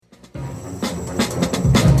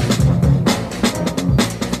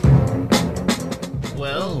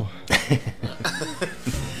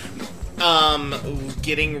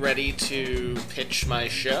getting ready to pitch my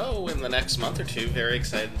show in the next month or two. Very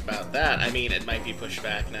excited about that. I mean, it might be pushed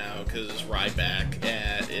back now because Ryback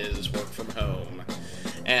is work from home,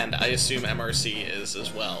 and I assume MRC is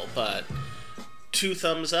as well. But 2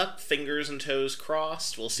 thumbs up, fingers and toes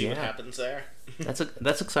crossed. We'll see what happens there.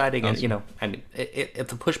 That's exciting, and I mean, if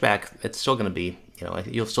the pushback, it's still going to be,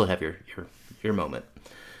 you'll still have your moment.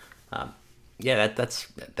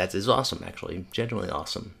 That is awesome, actually, genuinely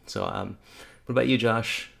awesome. So, what about you,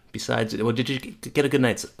 Josh? Besides, did you get a good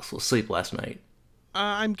night's sleep last night?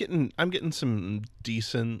 I'm getting some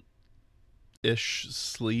decent-ish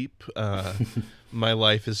sleep. My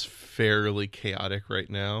life is fairly chaotic right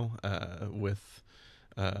now with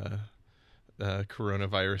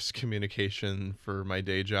coronavirus communication for my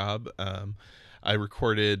day job. I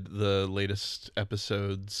recorded the latest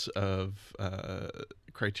episodes of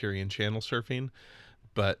Criterion Channel Surfing,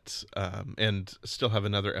 but and still have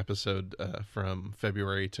another episode from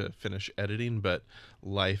February to finish editing, but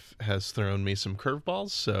life has thrown me some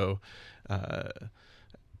curveballs, so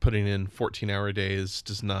putting in 14-hour days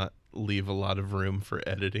does not leave a lot of room for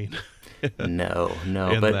editing. No,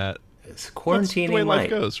 and but quarantining that's the way might. life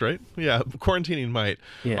goes, right? Yeah, quarantining might.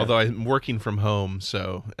 Yeah. Although I'm working from home,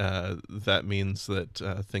 so that means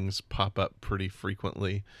that things pop up pretty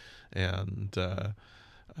frequently, and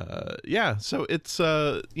so it's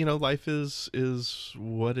life is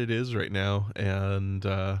what it is right now, and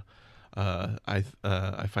I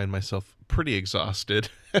find myself pretty exhausted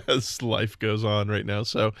as life goes on right now.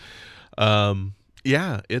 So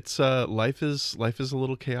it's life is a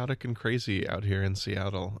little chaotic and crazy out here in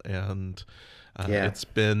Seattle, and it's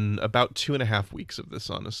been about 2.5 weeks of this,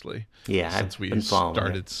 honestly. Yeah, since we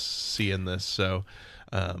started seeing this, so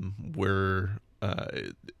we're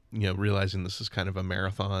realizing this is kind of a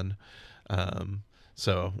marathon.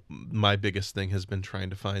 So my biggest thing has been trying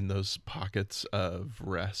to find those pockets of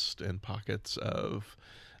rest and pockets of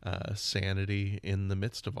sanity in the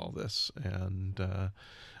midst of all this. And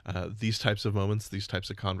these types of moments, these types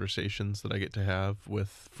of conversations that I get to have with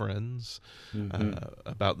friends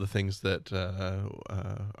about the things that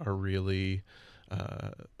are really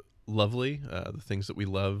lovely, the things that we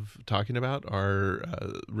love talking about are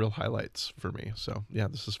real highlights for me. So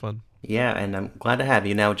this is fun. Yeah, and I'm glad to have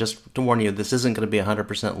you. Now, just to warn you, this isn't going to be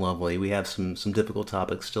 100% lovely. We have some difficult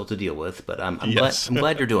topics still to deal with, but I'm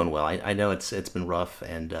glad you're doing well. I know it's been rough,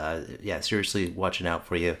 and seriously watching out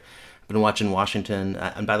for you. I've been watching Washington,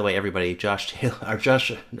 and by the way, everybody, I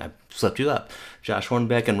swept you up. Josh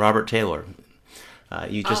Hornbeck and Robert Taylor.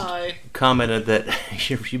 You just commented that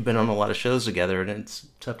you've been on a lot of shows together, and it's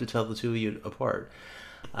tough to tell the two of you apart.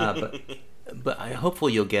 But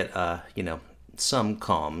hopefully you'll get some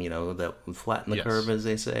calm. That flatten the curve, as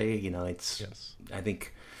they say. I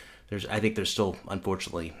think there's still,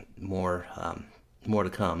 unfortunately, more to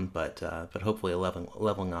come, but hopefully a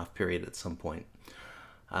leveling off period at some point.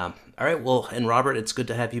 All right, well, and Robert, it's good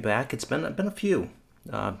to have you back. It's been a few.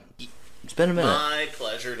 It's been a minute. My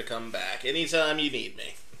pleasure to come back. Anytime you need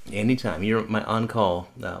me. Anytime. You're my on-call,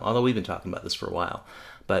 although we've been talking about this for a while.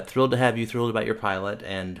 But thrilled to have you, thrilled about your pilot,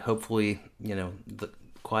 and hopefully, the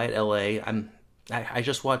quiet LA. I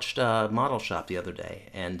just watched Model Shop the other day,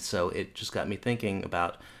 and so it just got me thinking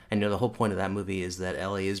about, and the whole point of that movie is that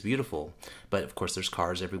LA is beautiful. But, of course, there's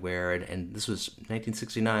cars everywhere, and this was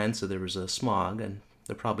 1969, so there was a smog, and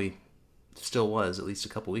there probably still was, at least a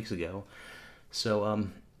couple weeks ago. So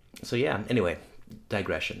anyway,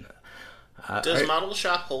 digression. Does Model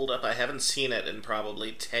Shop hold up? I haven't seen it in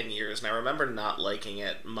probably 10 years, and I remember not liking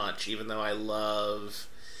it much, even though I love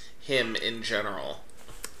him in general.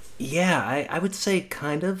 Yeah, I would say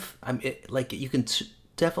kind of. You can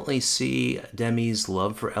definitely see Demi's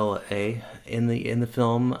love for LA in the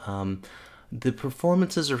film. The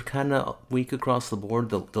performances are kind of weak across the board.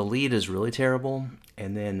 The lead is really terrible,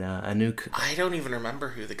 and then Anouk. I don't even remember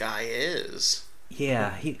who the guy is.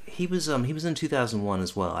 Yeah, he was in 2001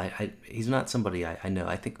 as well. He's not somebody I know.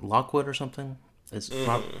 I think Lockwood or something. It's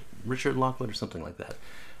Richard Lockwood or something like that.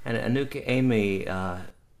 And Anouk Amy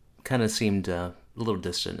kind of seemed a little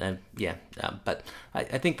distant. And but I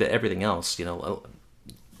think that everything else,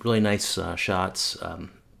 really nice shots,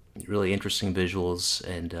 really interesting visuals,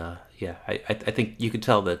 and I think you could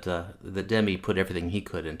tell that that Demi put everything he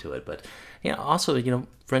could into it. But also,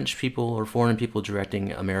 French people or foreign people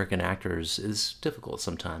directing American actors is difficult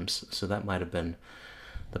sometimes, so that might have been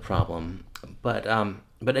the problem. But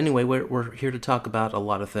anyway, we're here to talk about a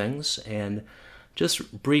lot of things, and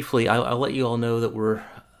just briefly, I'll let you all know that we're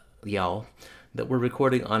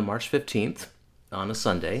recording on March 15th on a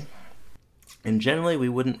Sunday. And generally, we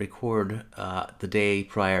wouldn't record the day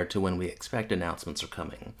prior to when we expect announcements are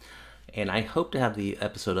coming. and I hope to have the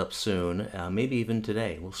episode up soon, maybe even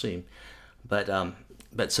today. We'll see. But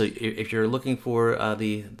so if you're looking for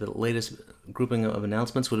the latest grouping of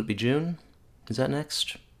announcements, would it be June? Is that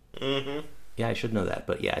next? Mm-hmm. Yeah, I should know that,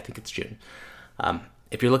 but yeah, I think it's June.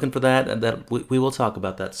 If you're looking for that we will talk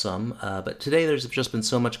about that some. But today there's just been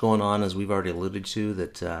so much going on, as we've already alluded to,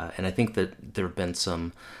 that and I think that there have been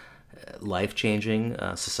some life-changing,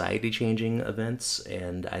 society-changing events,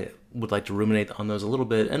 and I would like to ruminate on those a little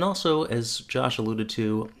bit. And also, as Josh alluded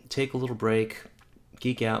to, take a little break,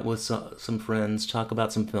 geek out with some friends, talk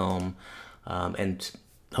about some film, and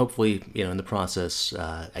hopefully, in the process,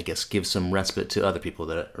 I guess, give some respite to other people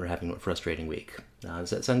that are having a frustrating week. Does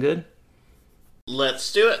that sound good?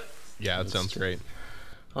 Let's do it. Yeah, it sounds great.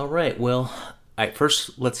 All right. Well, all right,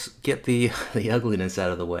 first let's get the ugliness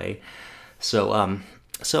out of the way. So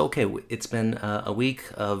okay, it's been a week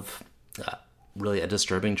of really a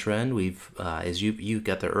disturbing trend. We've, as you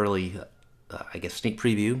got the early, I guess, sneak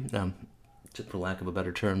preview, for lack of a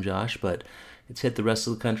better term, Josh, but it's hit the rest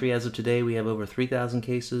of the country. As of today, we have over 3,000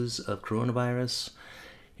 cases of coronavirus,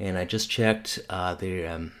 and I just checked.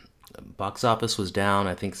 The box office was down,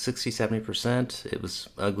 I think, 60-70%. It was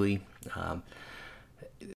ugly.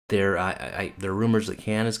 There are rumors that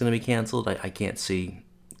Cannes is going to be canceled. I can't see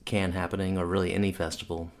Cannes happening, or really any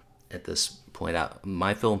festival at this point.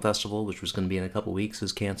 My film festival, which was going to be in a couple weeks,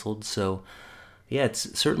 is canceled. So, yeah,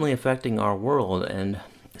 it's certainly affecting our world. And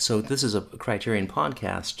so this is a Criterion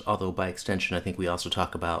podcast, although by extension, I think we also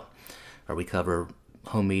talk about, or we cover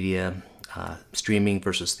home media, streaming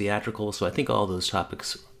versus theatrical. So I think all those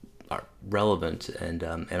topics are relevant, and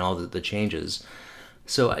all the changes.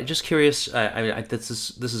 So I'm just curious. This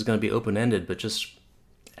is going to be open ended, but just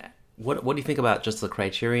what do you think about just the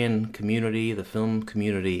Criterion community, the film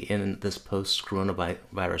community in this post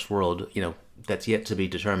coronavirus world? That's yet to be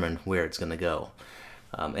determined where it's going to go.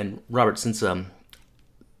 And Robert, since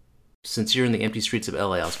you're in the empty streets of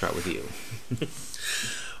LA, I'll start with you.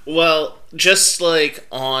 Well, just like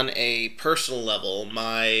on a personal level,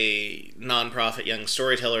 my nonprofit Young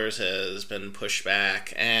Storytellers has been pushed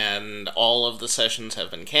back, and all of the sessions have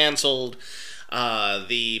been canceled.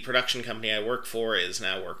 The production company I work for is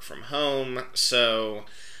now work from home, so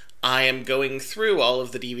I am going through all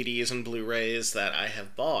of the DVDs and Blu-rays that I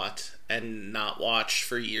have bought and not watched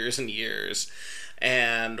for years and years,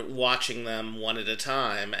 and watching them one at a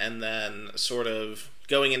time, and then sort of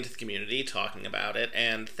going into the community, talking about it,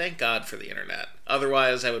 and thank God for the internet.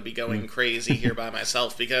 Otherwise, I would be going crazy here by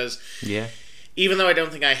myself, because even though I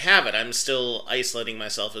don't think I have it, I'm still isolating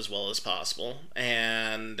myself as well as possible.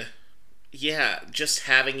 And yeah, just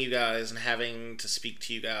having you guys and having to speak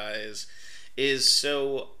to you guys is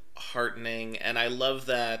so heartening, and I love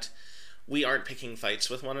that we aren't picking fights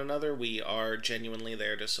with one another. We are genuinely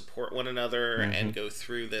there to support one another and go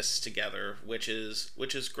through this together, which is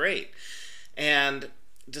great. And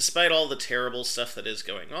despite all the terrible stuff that is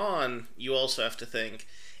going on, you also have to think,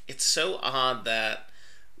 it's so odd that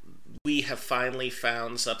we have finally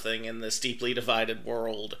found something in this deeply divided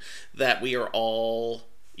world that we are all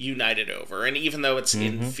united over. And even though it's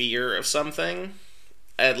in fear of something,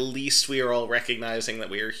 at least we are all recognizing that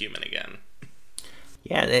we are human again.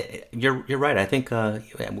 Yeah, you're right. I think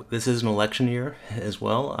this is an election year as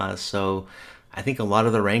well, so I think a lot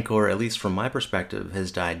of the rancor, at least from my perspective,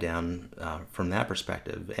 has died down from that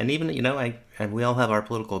perspective. And even, we all have our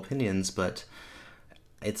political opinions, but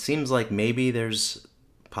it seems like maybe there's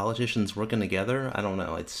politicians working together. I don't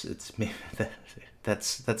know. It's maybe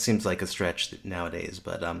that seems like a stretch nowadays.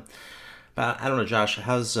 But I don't know, Josh.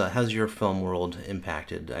 How's your film world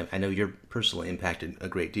impacted? I know you're personally impacted a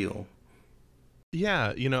great deal.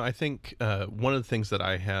 Yeah, I think one of the things that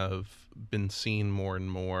I have been seeing more and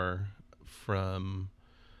more from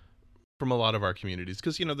a lot of our communities,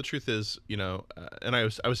 because the truth is, and I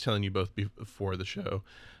was telling you both before the show,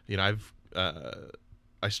 I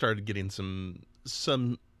started getting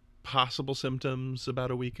some possible symptoms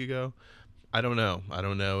about a week ago. I don't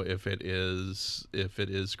know if it is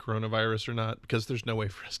coronavirus or not, because there's no way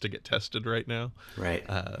for us to get tested right now. Right.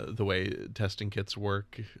 The way testing kits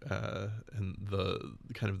work, and the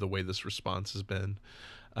kind of the way this response has been.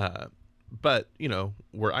 But,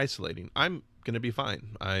 we're isolating. I'm going to be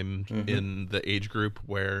fine. I'm in the age group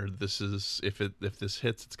where this is, if this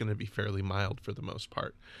hits, it's going to be fairly mild for the most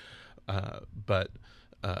part. But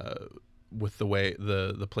with the way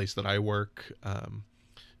the place that I work,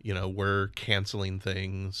 we're canceling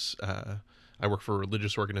things. I work for a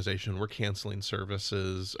religious organization. We're canceling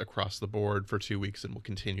services across the board for 2 weeks, and we'll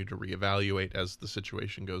continue to reevaluate as the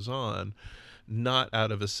situation goes on. Not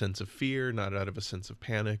out of a sense of fear, not out of a sense of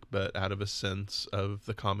panic, but out of a sense of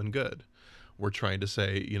the common good. we're trying to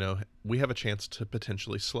say, we have a chance to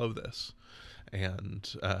potentially slow this.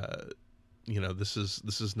 And, this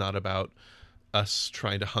is not about us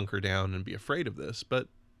trying to hunker down and be afraid of this, but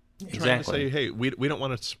trying to say, hey, we don't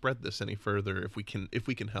want to spread this any further if we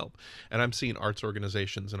can help. And I'm seeing arts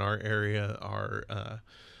organizations in our area,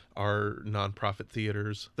 our nonprofit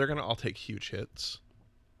theaters, they're going to all take huge hits.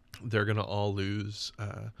 They're going to all lose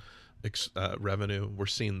revenue. We're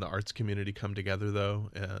seeing the arts community come together, though,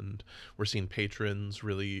 and we're seeing patrons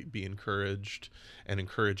really be encouraged and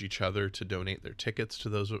encourage each other to donate their tickets to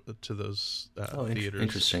those theaters.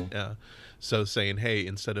 Interesting. Yeah. So saying, hey,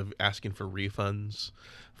 instead of asking for refunds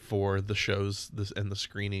for the shows and the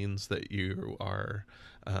screenings that you are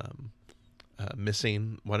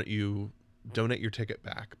missing, why don't you donate your ticket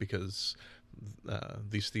back, because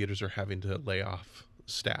these theaters are having to lay off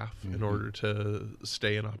staff in order to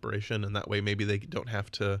stay in operation, and that way maybe they don't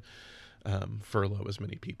have to furlough as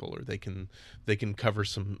many people, or they can cover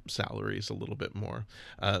some salaries a little bit more.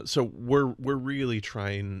 So we're really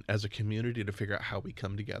trying as a community to figure out how we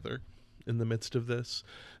come together in the midst of this,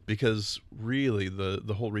 because really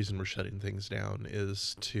the whole reason we're shutting things down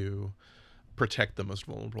is to protect the most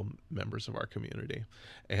vulnerable members of our community.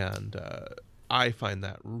 And I find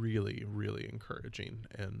that really, really encouraging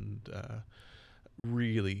and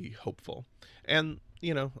really hopeful. And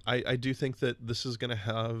I do think that this is going to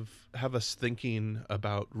have us thinking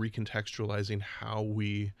about recontextualizing how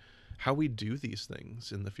we do these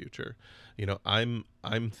things in the future. I'm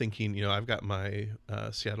thinking, I've got my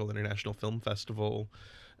Seattle International Film Festival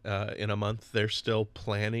in a month. They're still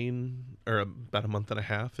planning, or about a month and a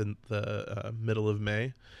half, in the middle of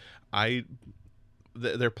May.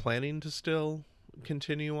 They're planning to still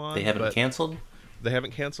continue on. They haven't canceled? They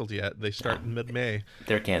haven't canceled yet. They start in mid-May.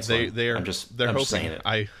 They're canceling. They're I'm hoping. saying it.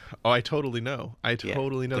 I totally know. I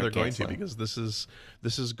totally know they're going canceling. to, because this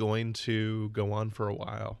is going to go on for a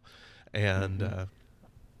while. And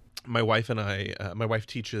my wife and my wife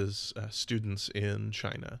teaches students in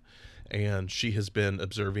China, and she has been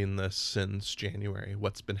observing this since January,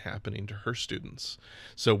 what's been happening to her students.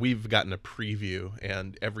 So we've gotten a preview,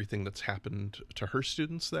 and everything that's happened to her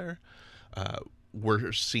students there,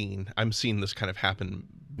 I'm seeing this kind of happen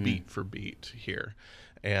beat for beat here.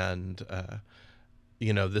 And,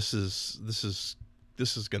 this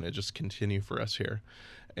is going to just continue for us here.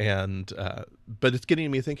 And, but it's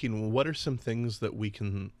getting me thinking, what are some things that we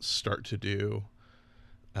can start to do,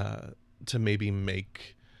 to maybe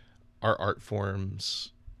make our art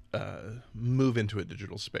forms, move into a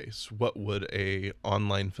digital space? What would a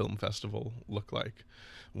online film festival look like?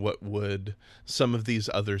 What would some of these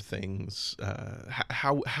other things,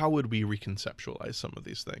 how would we reconceptualize some of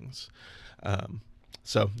these things?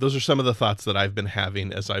 So those are some of the thoughts that I've been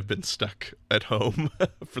having as I've been stuck at home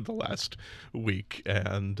for the last week.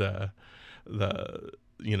 And and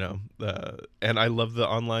I love the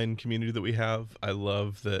online community that we have. I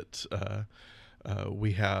love that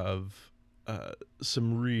we have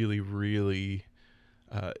some really, really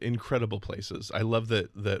incredible places. I love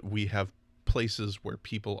that we have places where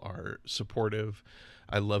people are supportive.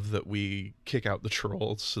 I love that we kick out the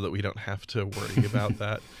trolls so that we don't have to worry about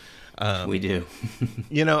that. We do.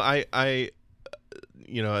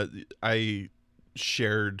 I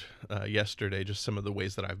shared yesterday just some of the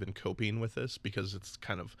ways that I've been coping with this, because it's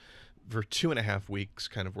kind of for 2.5 weeks,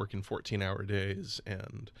 kind of working 14-hour days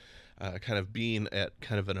and kind of being at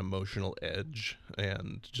kind of an emotional edge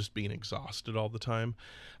and just being exhausted all the time.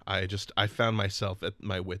 I found myself at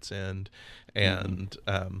my wit's end. And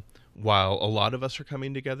while a lot of us are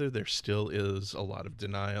coming together, there still is a lot of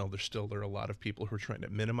denial. There are a lot of people who are trying to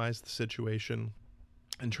minimize the situation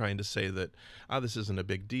and trying to say that, this isn't a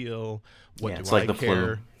big deal. What do I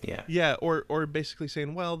care? Flu. Yeah. Or basically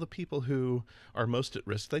saying, well, the people who are most at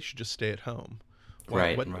risk, they should just stay at home.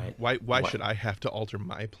 Why should I have to alter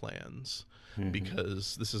my plans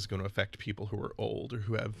because this is going to affect people who are old or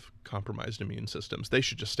who have compromised immune systems? They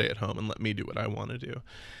should just stay at home and let me do what I want to do.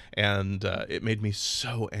 And it made me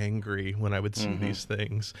so angry when I would see these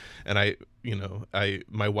things. And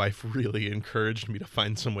my wife really encouraged me to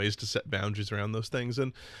find some ways to set boundaries around those things.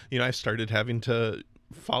 And, I started having to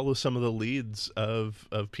follow some of the leads of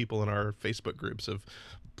people in our Facebook groups, of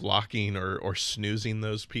blocking or snoozing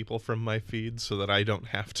those people from my feed so that I don't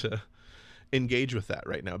have to engage with that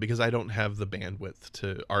right now, because I don't have the bandwidth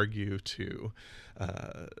to argue, to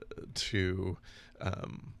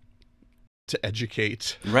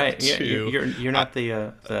educate. Right. You're not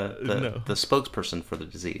the spokesperson for the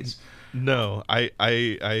disease. No,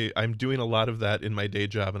 I'm doing a lot of that in my day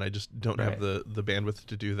job, and I just don't have the bandwidth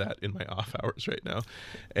to do that in my off hours right now.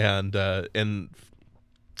 And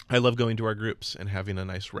I love going to our groups and having a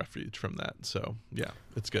nice refuge from that. So yeah,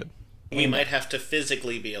 it's good. We might have to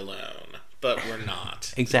physically be alone, but we're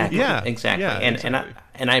not. Exactly. Yeah, exactly. yeah,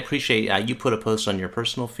 And I appreciate you put a post on your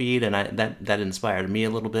personal feed, and that inspired me a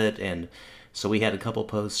little bit. And so we had a couple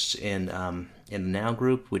posts in the Now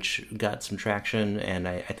group, which got some traction, and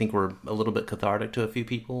I think we're a little bit cathartic to a few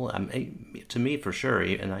people. To me, for sure.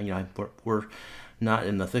 And we're not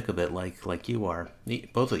in the thick of it like you are,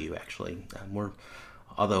 both of you actually.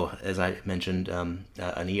 Although, as I mentioned, an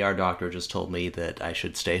ER doctor just told me that I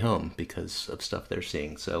should stay home because of stuff they're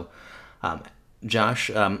seeing. So,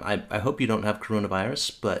 Josh, I hope you don't have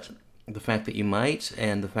coronavirus, but the fact that you might,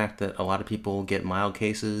 and the fact that a lot of people get mild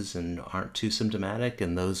cases and aren't too symptomatic,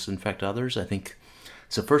 and those infect others, I think.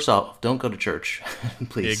 So first off, don't go to church,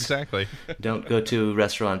 please. Exactly. Don't go to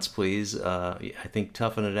restaurants, please. I think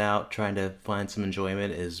toughing it out, trying to find some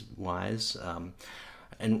enjoyment is wise.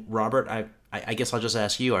 And Robert, I guess I'll just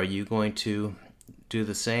ask you, are you going to do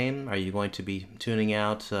the same? Are you going to be tuning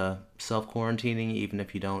out, self-quarantining, even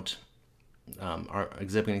if you don't are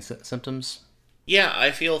exhibiting symptoms? Yeah,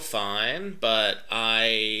 I feel fine, but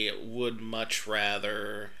I would much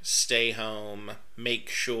rather stay home, make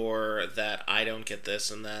sure that I don't get this,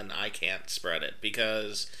 and then I can't spread it,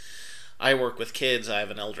 because I work with kids, I have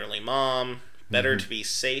an elderly mom. Better to be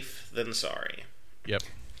safe than sorry. Yep.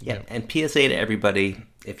 Yeah, and PSA to everybody,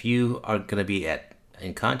 if you are going to be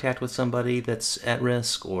in contact with somebody that's at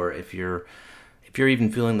risk, or if you're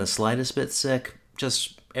even feeling the slightest bit sick,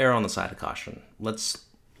 just err on the side of caution.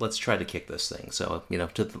 Let's try to kick this thing. So,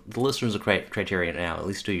 to the listeners of Criterion Now, at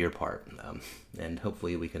least do your part, and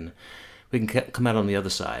hopefully we can come out on the other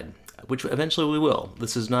side, which eventually we will.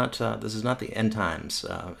 This is not the end times,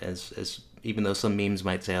 as even though some memes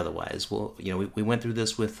might say otherwise. Well, we went through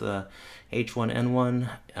this with H1N1.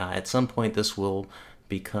 At some point, this will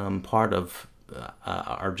become part of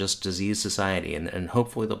our just disease society, and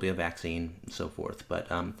hopefully there'll be a vaccine and so forth.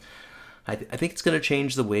 But I think it's going to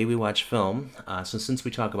change the way we watch film. So since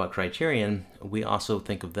we talk about Criterion, we also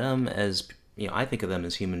think of them as, I think of them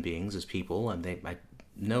as human beings, as people, and I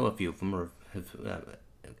know a few of them, or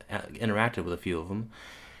have interacted with a few of them,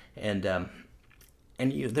 and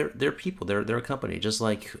they're people, they're a company, just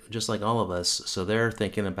like all of us. So they're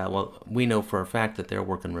thinking about, well, we know for a fact that they're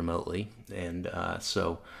working remotely, and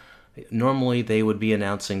so normally they would be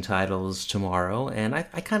announcing titles tomorrow, and I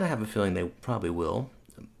kind of have a feeling they probably will.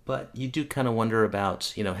 But you do kind of wonder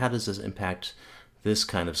about, how does this impact this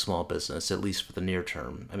kind of small business, at least for the near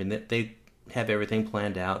term? I mean, they have everything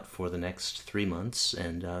planned out for the next 3 months,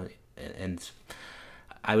 and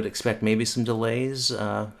I would expect maybe some delays.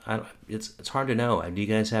 It's hard to know. Do you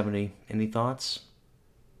guys have any thoughts?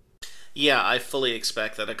 Yeah, I fully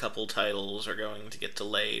expect that a couple titles are going to get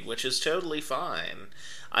delayed, which is totally fine.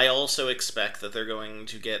 I also expect that they're going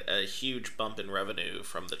to get a huge bump in revenue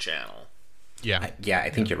from the channel. Yeah. I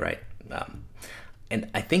think you're right. And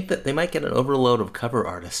I think that they might get an overload of cover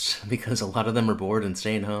artists because a lot of them are bored and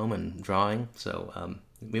staying home and drawing. So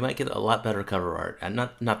we might get a lot better cover art. And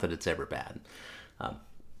not that it's ever bad.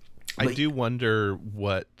 I do wonder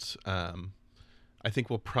what... I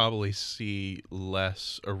think we'll probably see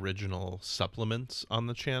less original supplements on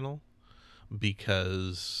the channel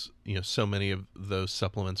because, so many of those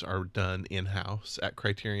supplements are done in-house at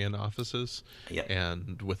Criterion offices. Yep.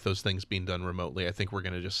 And with those things being done remotely, I think we're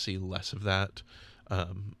going to just see less of that.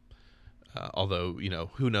 Although,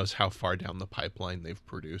 who knows how far down the pipeline they've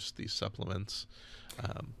produced these supplements.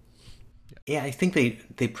 Yeah, I think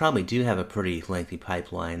they probably do have a pretty lengthy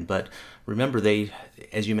pipeline, but remember,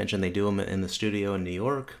 as you mentioned, they do them in the studio in New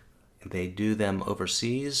York. They do them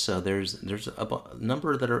overseas, so there's a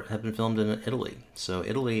number that have been filmed in Italy. So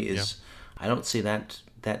Italy is, I don't see that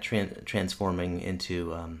transforming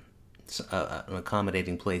into an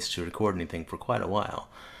accommodating place to record anything for quite a while,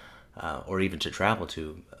 or even to travel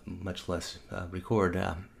to, much less record.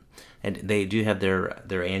 And they do have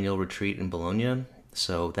their annual retreat in Bologna.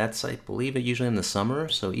 So that's, I believe, usually in the summer.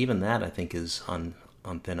 So even that, I think, is on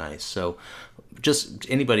thin ice. So just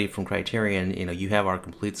anybody from Criterion, you have our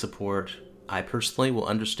complete support. I personally will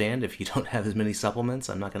understand if you don't have as many supplements.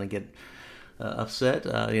 I'm not going to get upset.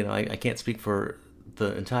 I can't speak for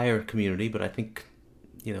the entire community, but I think,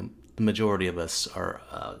 the majority of us are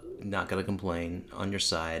not going to complain, on your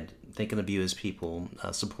side, thinking of you as people,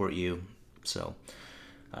 support you. So...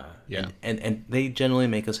 And they generally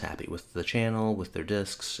make us happy with the channel, with their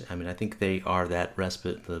discs. I mean, I think they are that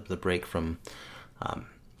respite, the break from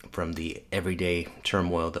the everyday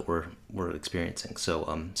turmoil that we're experiencing.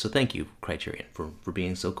 So thank you, Criterion, for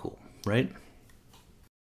being so cool, right?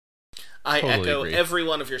 I totally echo agree. every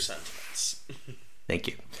one of your sentiments. Thank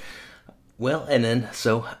you. Well, and then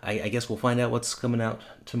so I guess we'll find out what's coming out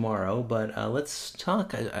tomorrow. But let's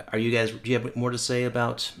talk. Are you guys? Do you have more to say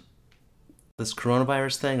about this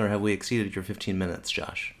coronavirus thing, or have we exceeded your 15 minutes,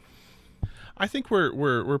 Josh? I think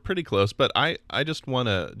we're pretty close, but I just want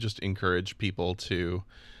to just encourage people to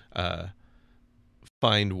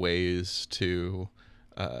find ways to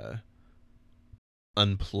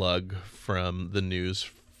unplug from the news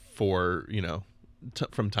for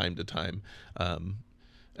from time to time.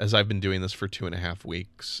 As I've been doing this for 2.5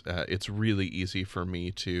 weeks, it's really easy for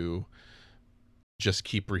me to just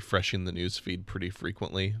keep refreshing the news feed pretty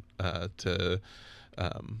frequently to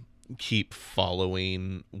keep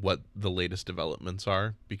following what the latest developments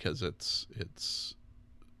are, because it's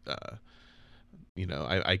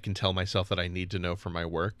I can tell myself that I need to know for my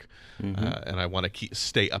work, and I want to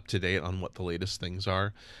stay up to date on what the latest things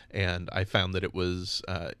are. And I found that it was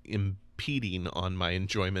impeding on my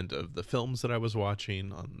enjoyment of the films that I was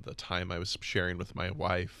watching, on the time I was sharing with my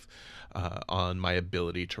wife, on my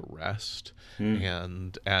ability to rest.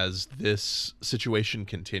 And as this situation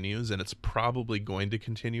continues, and it's probably going to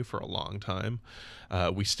continue for a long time,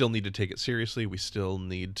 we still need to take it seriously. We still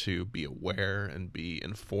need to be aware and be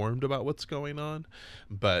informed about what's going on.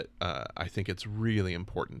 But I think it's really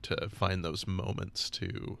important to find those moments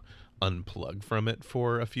to unplug from it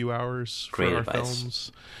for a few hours for Great our advice.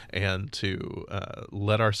 films, and to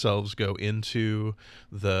let ourselves go into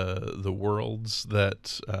the worlds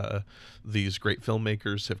that these great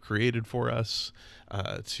filmmakers have created for us,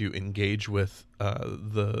 to engage with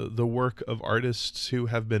the work of artists who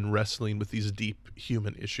have been wrestling with these deep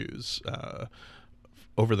human issues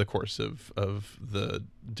over the course of the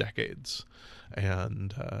decades,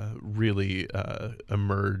 and really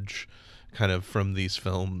emerge kind of from these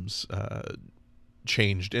films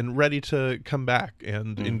changed and ready to come back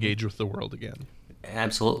and engage with the world again.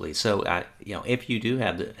 Absolutely. So, if you do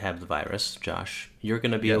have the virus, Josh, you're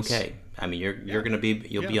going to be okay. I mean, you're going to be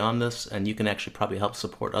be on this, and you can actually probably help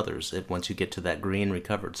support others once you get to that green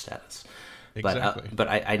recovered status. Exactly. But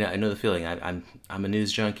I know the feeling. I'm a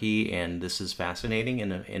news junkie, and this is fascinating,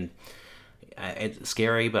 and it's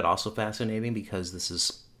scary, but also fascinating, because this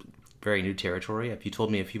is very new territory. If you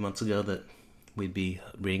told me a few months ago that we'd be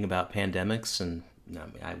reading about pandemics, and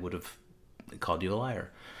I would have called you a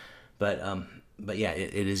liar. But yeah,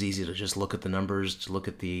 it is easy to just look at the numbers, to look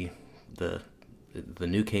at the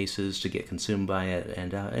new cases, to get consumed by it,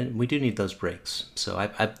 and we do need those breaks. So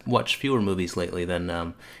I've watched fewer movies lately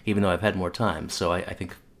than even though I've had more time. So I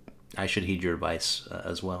think I should heed your advice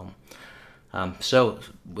as well. So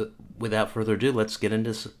without further ado, let's get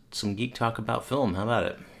into some geek talk about film. How about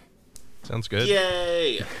it? Sounds good.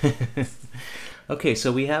 Yay! Okay,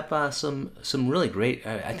 so we have some really great.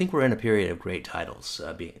 I think we're in a period of great titles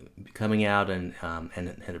coming out and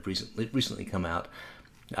have recently come out.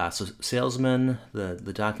 So Salesman,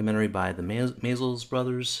 the documentary by the Maisels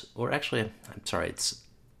brothers, or actually, I'm sorry, it's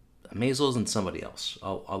Maisels and somebody else.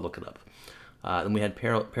 I'll look it up. Then we had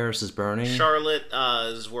Paris is Burning. Charlotte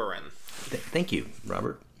Zwerin. Thank you,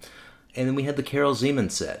 Robert. And then we had the Carol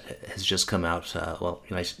Zeman set has just come out.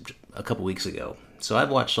 A couple weeks ago. So I've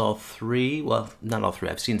watched all three. Well, not all three.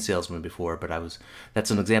 I've seen Salesman before, but that's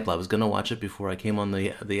an example. I was going to watch it before I came on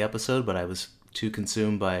the episode, but I was too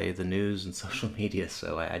consumed by the news and social media,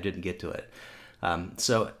 so I didn't get to it.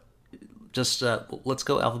 So just let's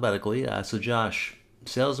go alphabetically. So Josh,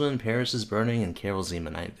 Salesman, Paris is Burning, and Carol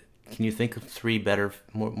Zeman. Can you think of three better,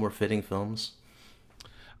 more fitting films?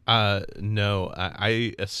 No,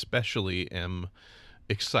 I especially am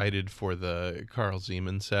excited for the Carl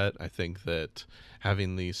Zeman set. I think that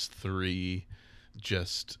having these three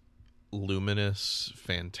just luminous,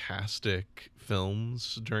 fantastic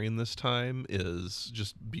films during this time is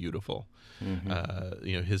just beautiful.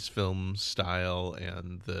 His film style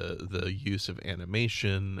and the use of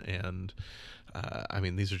animation, and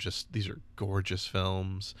these are gorgeous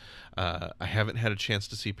films. I haven't had a chance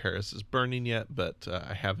to see Paris is Burning yet, but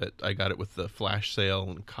I got it with the flash sale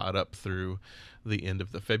and caught up through the end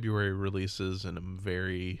of the February releases, and I'm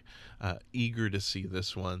very eager to see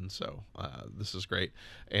this one. So this is great.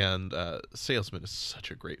 And Salesman is such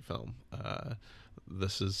a great film.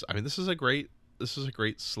 This is a great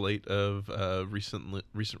slate of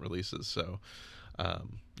recent releases. So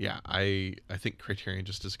I think Criterion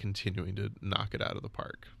just is continuing to knock it out of the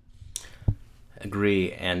park.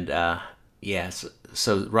 Agree. And yes.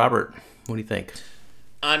 So Robert, what do you think?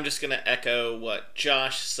 I'm just going to echo what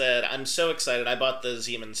Josh said. I'm so excited. I bought the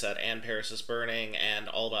Zeman set and Paris is Burning and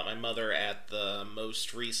All About My Mother at the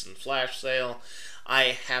most recent flash sale.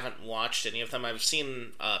 I haven't watched any of them. I've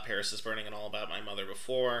seen Paris is Burning and All About My Mother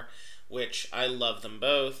before, which I love them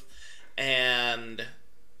both. And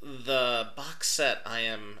the box set I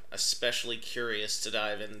am especially curious to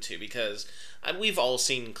dive into because we've all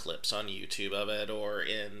seen clips on YouTube of it or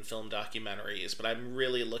in film documentaries, but I'm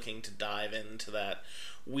really looking to dive into that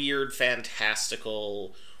weird,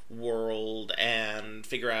 fantastical world and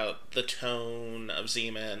figure out the tone of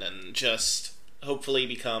Zeman and just hopefully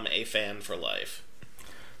become a fan for life.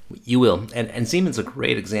 You will, and Zeman's a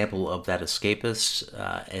great example of that escapist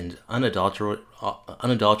and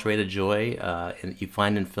unadulterated joy you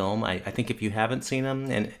find in film. I think if you haven't seen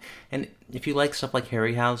him, and if you like stuff like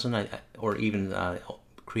Harryhausen or even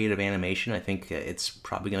creative animation, I think it's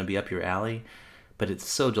probably going to be up your alley. But it's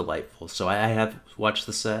so delightful. So I have watched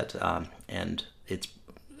the set, and it's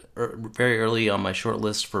very early on my short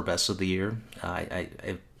list for best of the year.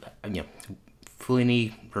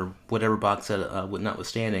 Fellini or whatever box set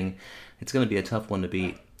notwithstanding, it's going to be a tough one to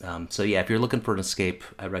beat. So yeah, if you're looking for an escape,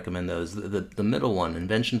 I recommend those. The middle one,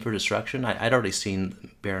 Invention for Destruction, I'd already seen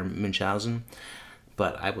Baron Munchausen,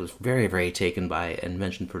 but I was very, very taken by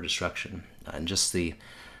Invention for Destruction. And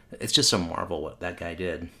it's just a marvel what that guy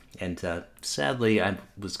did. And sadly, I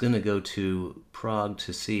was going to go to Prague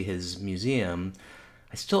to see his museum.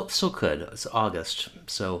 I still could. It's August,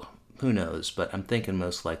 so who knows? But I'm thinking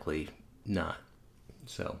most likely not.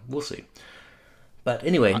 So we'll see. But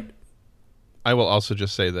anyway, I will also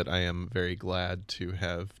just say that I am very glad to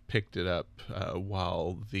have picked it up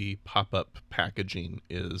while the pop-up packaging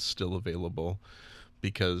is still available,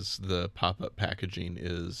 because the pop-up packaging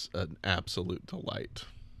is an absolute delight.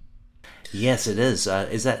 Yes, it is.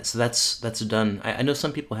 That's done? I know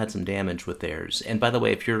some people had some damage with theirs. And by the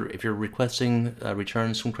way, if you're requesting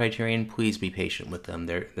returns from Criterion, please be patient with them.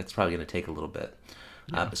 That's probably going to take a little bit.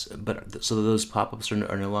 Yeah. So those pop-ups are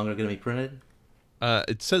no longer going to be printed?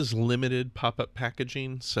 It says limited pop-up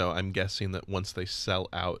packaging, so I'm guessing that once they sell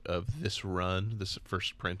out of this run, this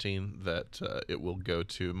first printing, that it will go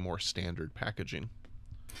to more standard packaging.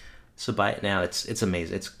 So buy it now. It's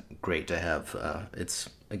amazing. It's great to have. It's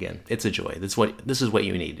a joy. This is what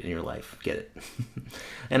you need in your life. Get it.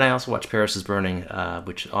 And I also watched Paris is Burning,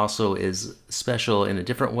 which also is special in a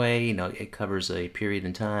different way. It covers a period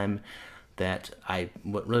in time that I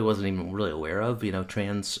really wasn't even really aware of. The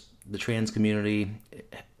trans community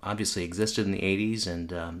obviously existed in the 80s,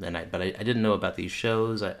 but I didn't know about these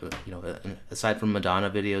shows. Aside from Madonna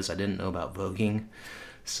videos, I didn't know about voguing.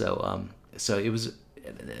 So it was.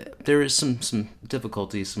 There is some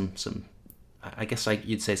difficulties, some I guess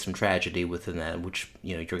you'd say some tragedy within that, which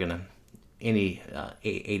you're gonna any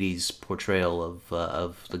 80s portrayal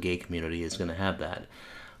of the gay community is gonna have that.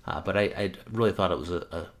 But I really thought it was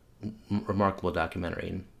a remarkable documentary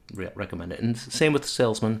and recommend it. And same with The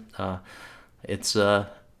Salesman. It's also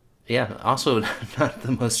not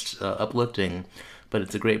the most uplifting, but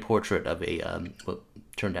it's a great portrait of what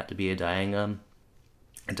turned out to be a dying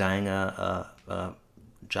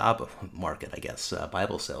job market, I guess,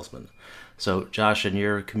 Bible salesman. So, Josh, in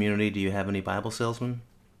your community, do you have any Bible salesmen?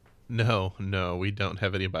 No, we don't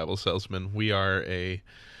have any Bible salesmen. We are a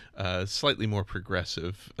slightly more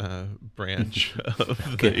progressive branch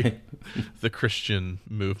of the Christian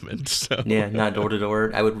movement. So. Yeah, not door to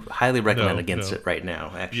door. I would highly recommend against it right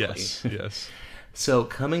now, actually. Yes. So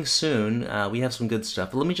coming soon, we have some good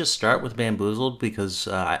stuff. But let me just start with Bamboozled, because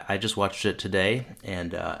I just watched it today,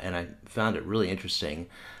 and I found it really interesting.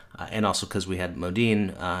 And also because we had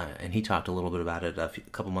Modine, and he talked a little bit about it a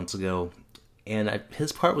couple months ago. And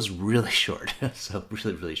his part was really short, so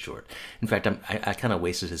really, really short. In fact, I kind of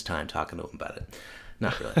wasted his time talking to him about it.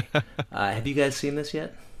 Not really. Have you guys seen this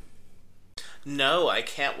yet? No, I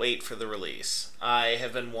can't wait for the release. I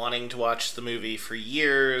have been wanting to watch the movie for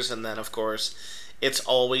years, and then, of course, it's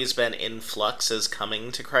always been in flux as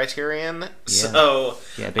coming to Criterion. Yeah. So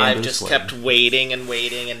I've just kept waiting, and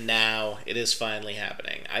now it is finally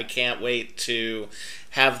happening. I can't wait to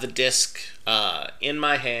have the disc in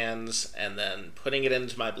my hands and then putting it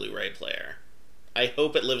into my Blu-ray player. I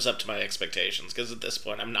hope it lives up to my expectations, because at this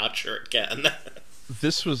point I'm not sure it can.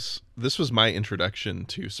 This was my introduction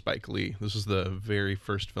to Spike Lee. This was the very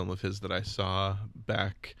first film of his that I saw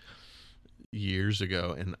back years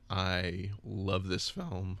ago, and I love this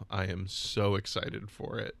film. I am so excited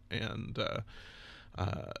for it, and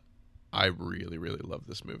I really, really love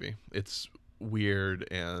this movie. It's weird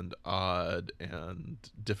and odd and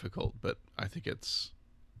difficult, but I think it's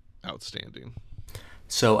outstanding.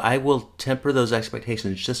 So I will temper those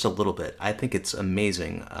expectations just a little bit. I think it's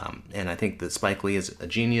amazing, and I think that Spike Lee is a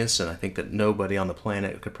genius, and I think that nobody on the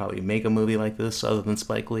planet could probably make a movie like this other than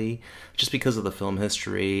Spike Lee, just because of the film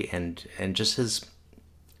history and just his.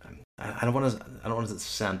 I don't want to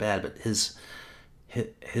sound bad, but his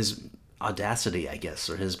audacity, I guess,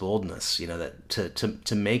 or his boldness. That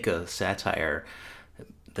to make a satire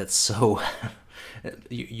that's so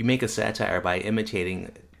you make a satire by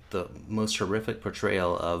imitating the most horrific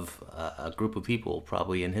portrayal of a group of people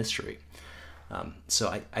probably in history.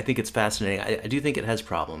 So I think it's fascinating. I do think it has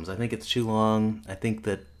problems. I think it's too long. I think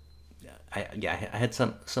that I had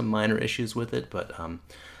some minor issues with it, but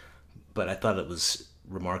I thought it was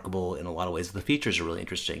remarkable in a lot of ways. The features are really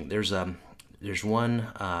interesting. There's one,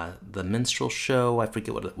 the Minstrel Show. I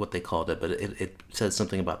forget what they called it, but it says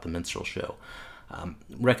something about the Minstrel Show.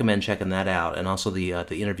 Recommend checking that out, and also the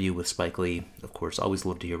interview with Spike Lee. Of course, always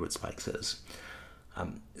love to hear what Spike says.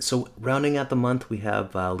 So rounding out the month, we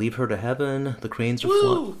have Leave Her to Heaven, The Cranes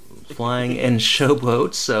Are Flying, and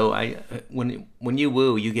Showboat. So when you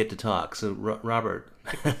woo, you get to talk. So Robert,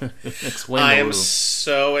 explain. I am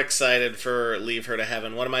so excited for Leave Her to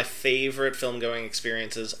Heaven. One of my favorite film-going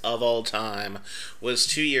experiences of all time was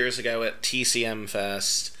 2 years ago at TCM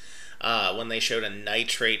Fest when they showed a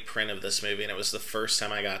nitrate print of this movie, and it was the first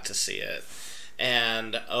time I got to see it.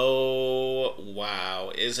 And oh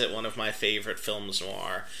wow, is it one of my favorite films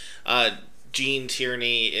noir? Gene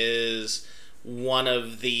Tierney is one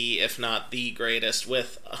of the, if not the greatest,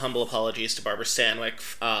 with humble apologies to Barbara Stanwyck,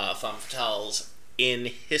 femme fatales in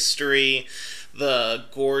history. The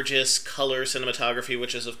gorgeous color cinematography,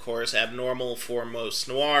 which is of course abnormal for most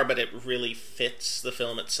noir, but it really fits the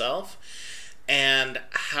film itself. And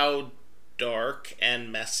how dark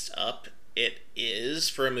and messed up it is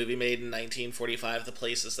for a movie made in 1945, the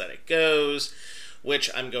places that it goes, which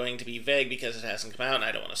I'm going to be vague because it hasn't come out and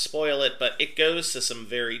I don't want to spoil it, but it goes to some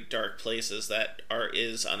very dark places that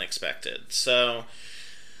is unexpected. So,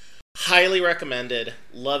 highly recommended.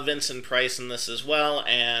 Love Vincent Price in this as well,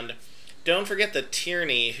 and don't forget that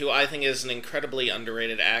Tierney, who I think is an incredibly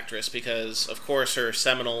underrated actress because, of course, her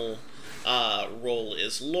seminal role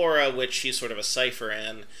is Laura, which she's sort of a cipher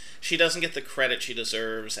in. She doesn't get the credit she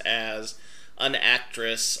deserves as an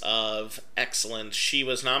actress of excellence. She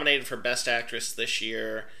was nominated for Best Actress this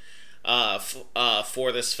year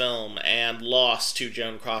for this film and lost to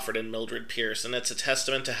Joan Crawford and Mildred Pierce, and it's a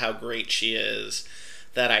testament to how great she is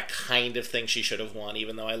that I kind of think she should have won,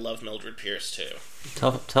 even though I love Mildred Pierce too.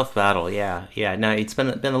 Tough battle, yeah. Now it's been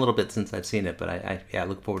a little bit since I've seen it, but I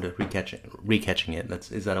look forward to recatching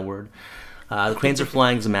it. Is that a word? The Cranes Are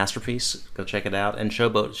Flying is a masterpiece. Go check it out. And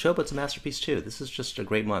Showboat's a masterpiece too. This is just a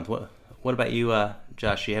great month. What about you,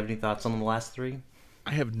 Josh? Do you have any thoughts on the last three?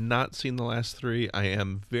 I have not seen the last three. I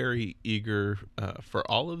am very eager for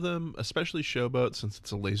all of them, especially Showboat, since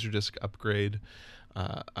it's a Laserdisc upgrade.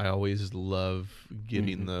 I always love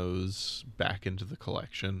getting those back into the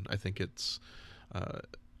collection. I think it's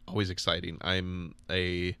always exciting. I'm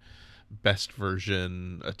a best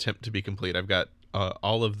version attempt to be complete. I've got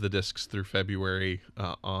all of the discs through February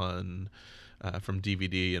on from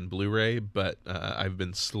DVD and Blu-ray, but I've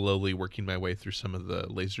been slowly working my way through some of the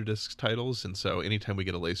Laserdisc titles, and so anytime we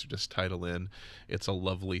get a Laserdisc title in, it's a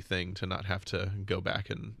lovely thing to not have to go back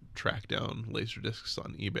and track down Laserdiscs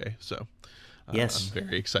on eBay. So yes, I'm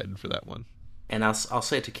very excited for that one. And I'll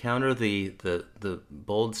say to counter the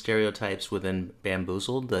bold stereotypes within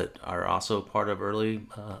Bamboozled that are also part of early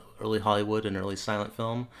Hollywood and early silent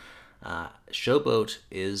film. Showboat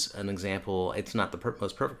is an example. It's not the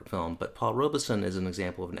most perfect film, but Paul Robeson is an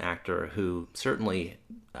example of an actor who certainly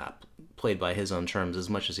played by his own terms as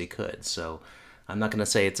much as he could. So I'm not going to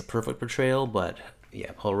say it's a perfect portrayal, but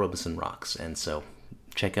yeah, Paul Robeson rocks, and so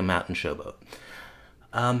check him out in Showboat.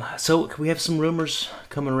 So we have some rumors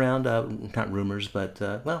coming around. Not rumors, but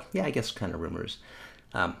I guess kind of rumors.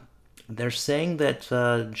 They're saying that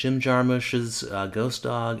Jim Jarmusch's Ghost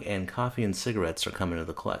Dog and Coffee and Cigarettes are coming to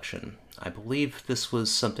the collection. I believe this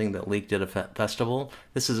was something that leaked at a festival.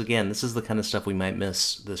 This is the kind of stuff we might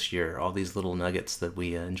miss this year, all these little nuggets that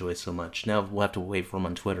we enjoy so much. Now we'll have to wait for them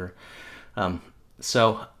on Twitter.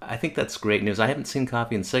 So I think that's great news. I haven't seen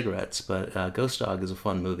Coffee and Cigarettes, but Ghost Dog is a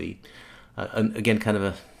fun movie. Again, kind of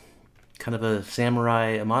a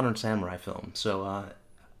modern samurai film. So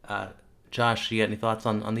Josh, you got any thoughts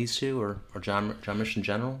on these two or Jarmusch in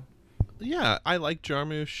general? Yeah, I like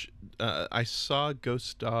Jarmusch. I saw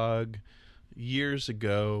Ghost Dog years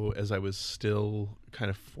ago as I was still kind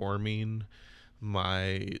of forming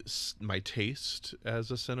my taste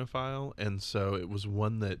as a cinephile, and so it was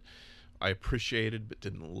one that I appreciated but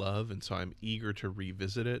didn't love, and so I'm eager to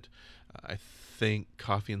revisit it. I think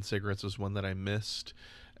Coffee and Cigarettes was one that I missed,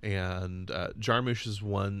 and Jarmusch is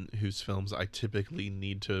one whose films I typically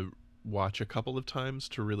need to watch a couple of times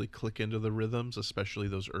to really click into the rhythms, especially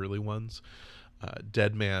those early ones.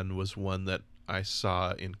 Dead Man was one that I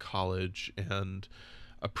saw in college and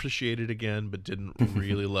appreciated again, but didn't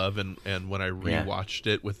really love. And when I rewatched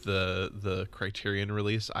it with the Criterion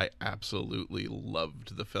release, I absolutely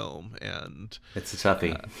loved the film. And it's a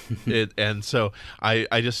toughie. So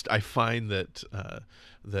I find that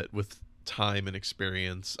that with time and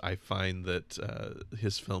experience, I find that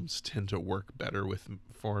his films tend to work better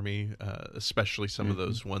for me, especially some of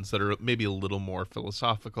those ones that are maybe a little more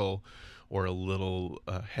philosophical or a little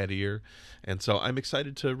headier. And so I'm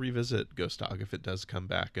excited to revisit Ghost Dog if it does come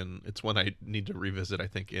back, and it's one I need to revisit, I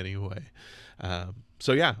think, anyway.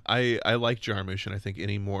 So yeah, I like Jarmusch, and I think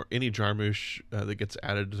any Jarmusch that gets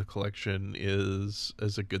added to the collection is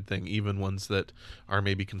a good thing. Even ones that are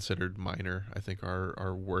maybe considered minor, I think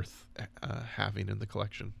are worth having in the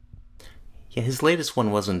collection. Yeah, his latest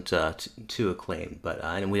one wasn't too acclaimed, but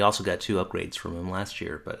and we also got 2 upgrades from him last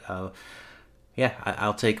year. But yeah,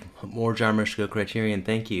 I'll take more Jarmusch to go Criterion.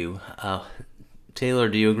 Thank you. Taylor,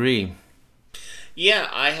 do you agree? Yeah,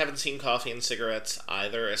 I haven't seen Coffee and Cigarettes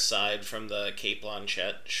either, aside from the Cate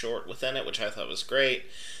Blanchett short within it, which I thought was great.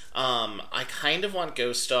 I kind of want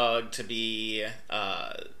Ghost Dog to be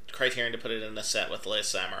Criterion to put it in a set with Les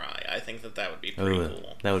Samurai. I think that would be pretty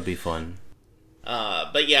cool. That would be fun.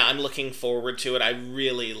 But yeah, I'm looking forward to it. I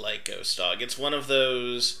really like Ghost Dog. It's one of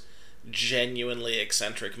those genuinely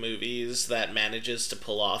eccentric movies that manages to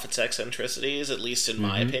pull off its eccentricities, at least in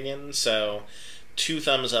my opinion. So 2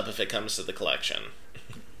 thumbs up if it comes to the collection.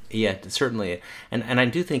 Yeah, certainly. And I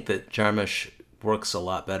do think that Jarmusch works a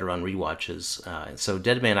lot better on rewatches. So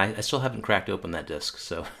Dead Man, I still haven't cracked open that disc,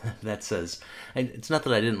 so that says... It's not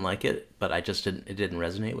that I didn't like it, but it didn't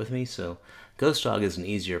resonate with me, so Ghost Dog is an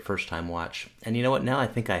easier first-time watch. And you know what? Now I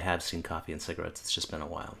think I have seen Coffee and Cigarettes. It's just been a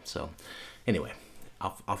while. So anyway,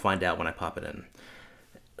 I'll find out when I pop it in.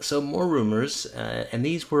 So more rumors, and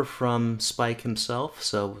these were from Spike himself.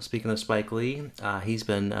 So speaking of Spike Lee, he's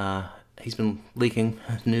been leaking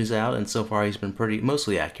news out, and so far he's been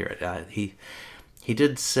mostly accurate. He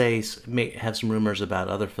did have some rumors about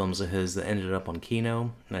other films of his that ended up on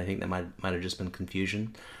Kino, and I think that might have just been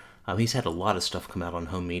confusion. He's had a lot of stuff come out on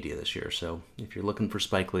home media this year, so if you're looking for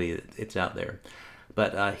Spike Lee, it's out there.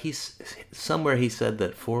 But he said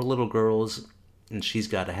that 4 Little Girls and She's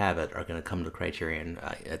Gotta Have It are going to come to Criterion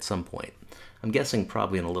at some point. I'm guessing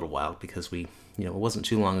probably in a little while, because it wasn't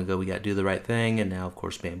too long ago we got Do the Right Thing, and now, of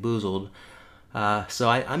course, Bamboozled. So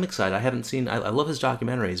I'm excited. I love his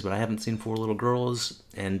documentaries, but I haven't seen 4 Little Girls,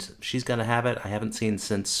 and She's Gotta Have It I haven't seen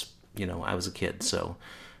since, I was a kid. So,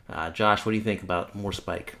 Josh, what do you think about more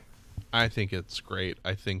Spike? I think it's great.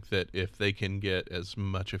 I think that if they can get as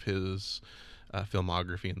much of his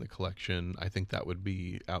filmography in the collection, I think that would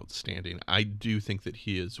be outstanding. I do think that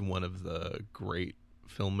he is one of the great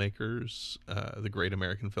filmmakers, the great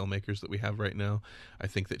American filmmakers that we have right now. I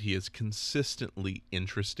think that he is consistently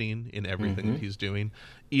interesting in everything that he's doing,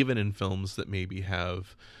 even in films that maybe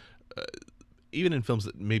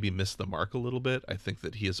miss the mark a little bit. I think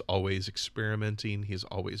that he is always experimenting. He's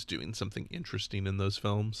always doing something interesting in those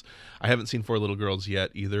films. I haven't seen 4 Little Girls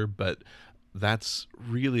yet either, but that's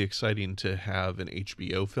really exciting to have an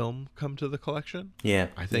HBO film come to the collection. Yeah,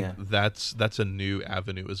 I think that's a new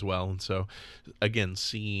avenue as well. And so, again,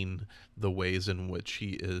 seeing the ways in which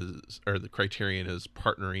the Criterion is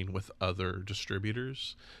partnering with other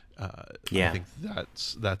distributors, I think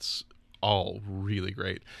that's all really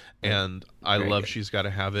great. And I love She's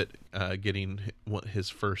Gotta Have It. Getting his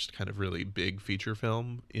first kind of really big feature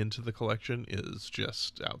film into the collection is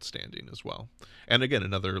just outstanding as well. And again,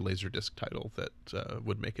 another Laserdisc title that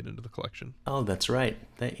would make it into the collection. Oh, that's right.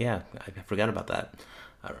 I forgot about that.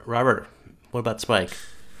 Robert, what about Spike?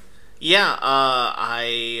 Yeah,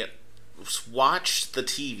 I watched the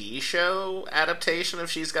TV show adaptation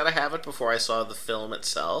of She's Gotta Have It before I saw the film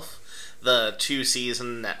itself. The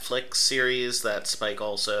 2-season Netflix series that Spike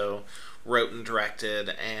also wrote and directed,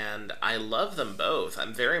 and I love them both.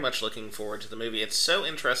 I'm very much looking forward to the movie. It's so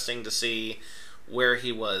interesting to see where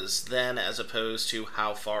he was then as opposed to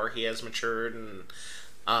how far he has matured and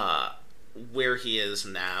where he is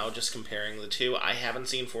now, just comparing the two. I haven't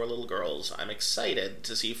seen 4 Little Girls. I'm excited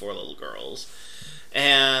to see 4 Little Girls.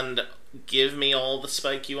 And give me all the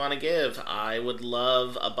Spike you want to give. I would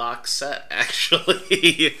love a box set,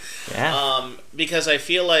 actually. Yeah. Because I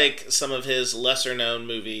feel like some of his lesser-known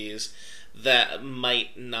movies that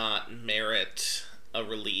might not merit a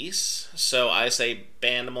release. So I say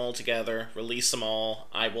band them all together, release them all.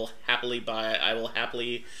 I will happily buy it. I will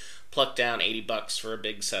happily pluck down $80 for a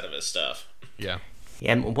big set of his stuff. Yeah.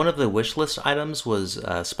 And one of the wish list items was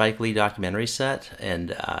a Spike Lee documentary set,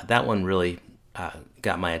 and that one really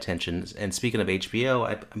got my attention. And speaking of HBO,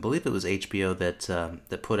 I believe it was HBO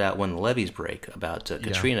that put out When the Levees Break about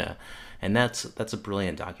Katrina. and that's a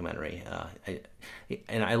brilliant documentary.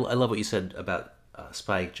 I love what you said about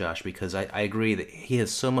Spike, Josh, because I agree that he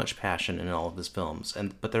has so much passion in all of his films,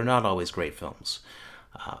 but they're not always great films.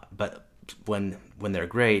 But when they're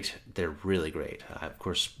great, they're really great. Of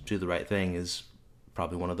course, Do the Right Thing is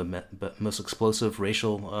probably one of the most explosive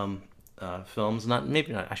racial films.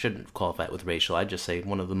 Maybe not. I shouldn't qualify it with racial. I'd just say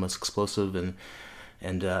one of the most explosive and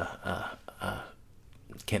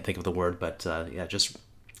can't think of the word, but just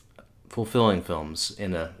fulfilling films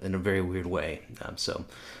in a very weird way. So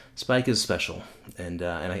Spike is special, and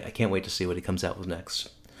I can't wait to see what he comes out with next.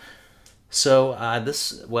 So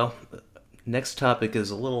next topic is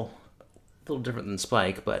a little different than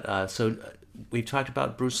Spike, but so we've talked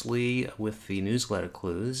about Bruce Lee with the newsletter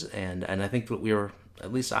clues, and I think that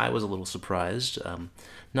at least I was a little surprised.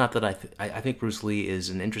 Not that I think Bruce Lee is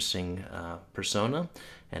an interesting persona,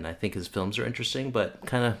 and I think his films are interesting, but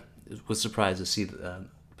kind of was surprised to see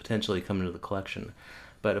potentially come into the collection.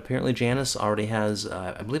 But apparently Janus already has,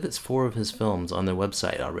 I believe it's 4 of his films on their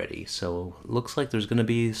website already. So it looks like there's going to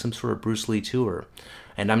be some sort of Bruce Lee tour.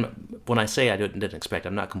 And when I say I didn't expect,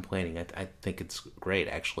 I'm not complaining. I think it's great,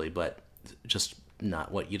 actually, but just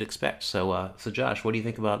not what you'd expect. So Josh, what do you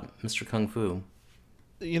think about Mr. Kung Fu?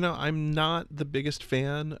 I'm not the biggest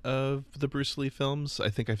fan of the Bruce Lee films. I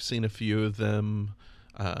think I've seen a few of them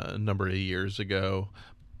a number of years ago.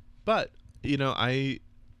 But, I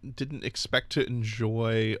didn't expect to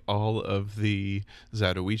enjoy all of the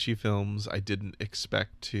Zatoichi films. I didn't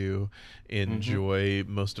expect to enjoy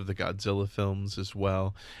most of the Godzilla films as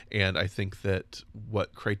well. And I think that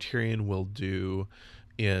what Criterion will do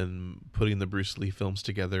in putting the Bruce Lee films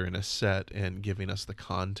together in a set and giving us the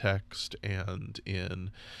context, and in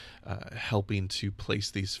helping to place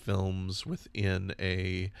these films within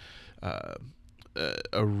a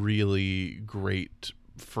really great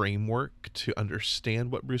framework to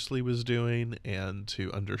understand what Bruce Lee was doing and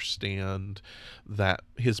to understand that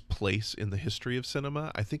his place in the history of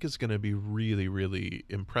cinema, I think is going to be really, really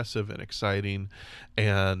impressive and exciting.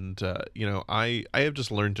 And I have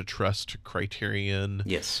just learned to trust Criterion,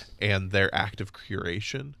 yes, and their active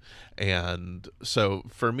curation. And so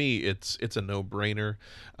for me, it's a no-brainer.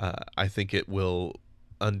 I think it will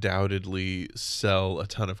undoubtedly sell a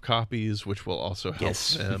ton of copies, which will also help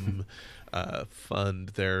them fund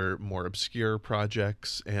their more obscure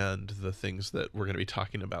projects and the things that we're going to be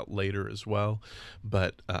talking about later as well.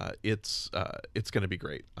 But it's going to be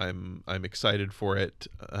great. I'm excited for it.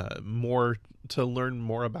 More to learn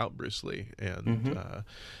more about Bruce Lee, and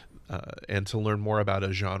to learn more about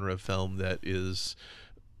a genre of film that is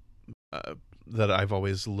that I've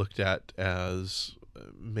always looked at as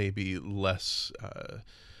maybe less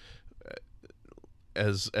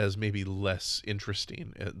as maybe less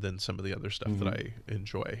interesting than some of the other stuff that I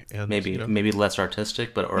enjoy, and maybe less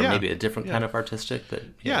artistic, maybe a different kind of artistic. But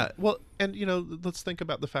well, and let's think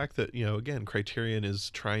about the fact that again, Criterion is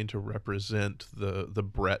trying to represent the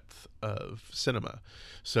breadth of cinema.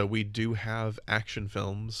 So we do have action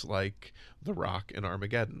films like The Rock and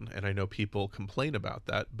Armageddon, and I know people complain about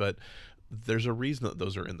that, but there's a reason that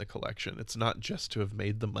those are in the collection. It's not just to have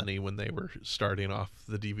made the money when they were starting off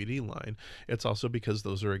the DVD line. It's also because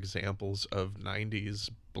those are examples of 90s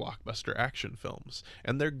blockbuster action films.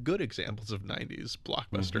 And they're good examples of 90s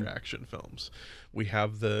blockbuster action films. We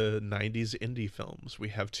have the 90s indie films. We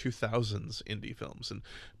have 2000s indie films. And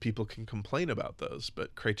people can complain about those,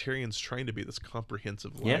 but Criterion's trying to be this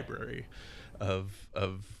comprehensive library of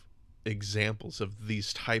examples of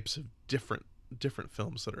these types of different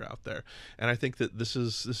films that are out there. And I think that this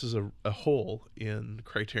is a hole in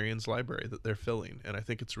Criterion's library that they're filling, and I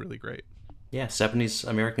think it's really great. 70s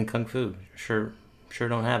American Kung Fu sure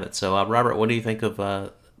don't have it. So Robert, what do you think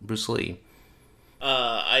of Bruce Lee?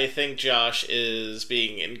 I think Josh is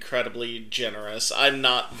being incredibly generous. I'm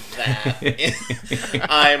not that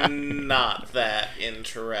I'm not that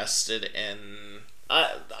interested in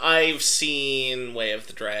I've seen Way of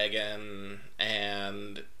the Dragon,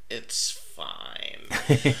 and it's fine.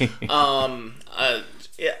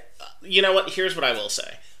 You know what? Here's what I will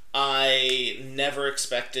say. I never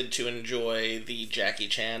expected to enjoy the Jackie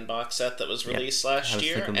Chan box set that was released last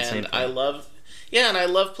year, and I love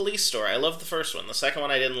Police Story. I love the first one. The second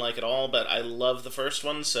one I didn't like at all, but I love the first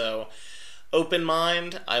one. So, open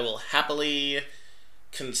mind, I will happily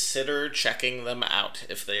consider checking them out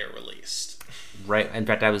if they are released. Right. In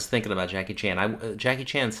fact, I was thinking about Jackie Chan. Jackie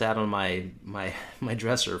Chan sat on my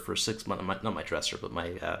dresser for 6 months. Not my dresser, but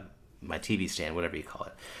my TV stand, whatever you call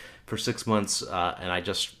it, for 6 months. And I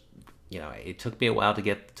just, it took me a while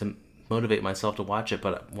to motivate myself to watch it.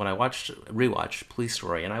 But when I rewatched Police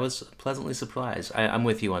Story, and I was pleasantly surprised. I'm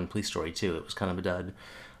with you on Police Story too. It was kind of a dud.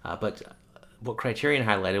 But what Criterion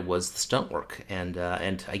highlighted was the stunt work, and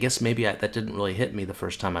I guess maybe that didn't really hit me the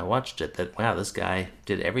first time I watched it. That wow, this guy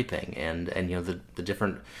did everything, and the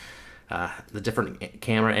different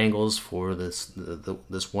camera angles for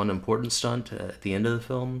this one important stunt at the end of the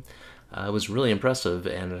film was really impressive,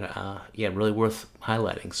 and really worth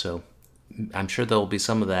highlighting. So I'm sure there will be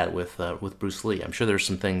some of that with Bruce Lee. I'm sure there's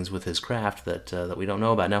some things with his craft that we don't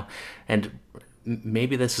know about now, and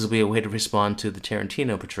maybe this will be a way to respond to the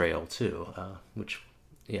Tarantino portrayal too, which,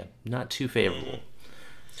 not too favorable.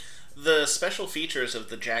 The special features of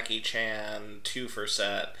the Jackie Chan 2 for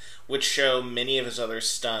set, which show many of his other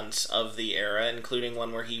stunts of the era, including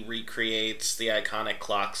one where he recreates the iconic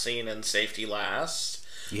clock scene in Safety Last,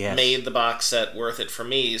 made the box set worth it for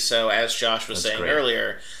me. So, as Josh was saying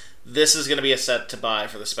earlier, this is going to be a set to buy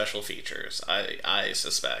for the special features, I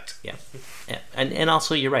suspect. Yeah. And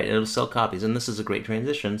also, you're right, it'll sell copies, and this is a great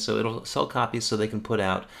transition, so it'll sell copies so they can put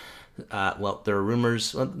out, there are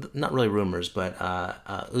rumors, not really rumors, but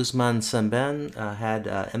Ousmane Sembène had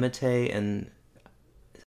Emete and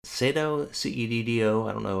Ceddo, Ceddo,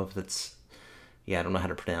 I don't know if it's, I don't know how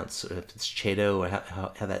to pronounce, if it's Chedo or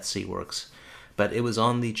how that C works, but it was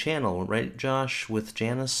on the channel, right, Josh, with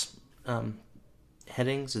Janus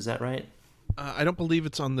headings, is that right? I don't believe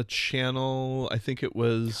it's on the channel. I think it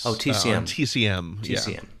was TCM. On TCM.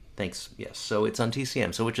 TCM. Yeah. Thanks. Yes. So it's on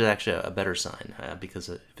TCM. So which is actually a better sign because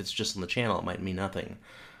if it's just on the channel, it might mean nothing.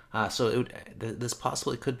 This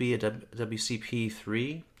possibly could be a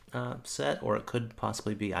WCP3 set, or it could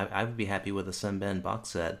possibly be. I would be happy with a Sembène box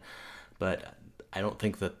set, but I don't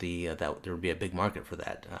think that that there would be a big market for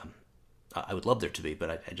that. I would love there to be,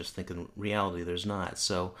 but I just think in reality there's not.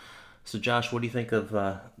 So Josh, what do you think of,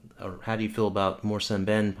 or how do you feel about more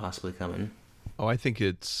Sembène possibly coming? Oh, I think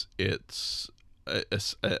it's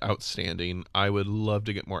outstanding. I would love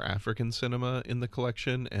to get more African cinema in the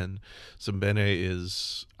collection, and Sembène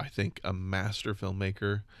is, I think, a master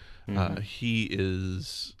filmmaker. Mm-hmm. He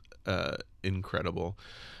is incredible.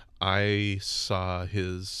 I saw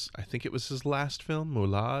I think it was his last film,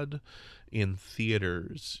 Moulad, in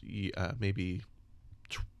theaters, maybe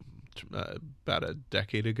about a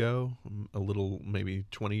decade ago, a little, maybe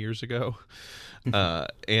 20 years ago.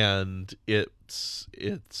 And it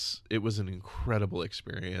was an incredible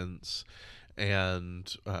experience.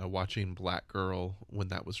 And watching Black Girl when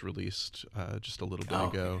that was released just a little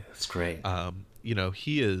bit ago. That's great.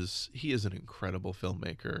 He is an incredible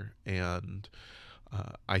filmmaker, and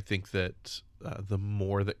I think that the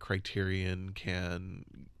more that Criterion can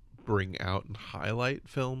bring out and highlight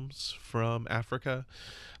films from Africa,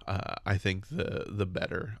 I think the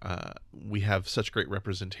better. We have such great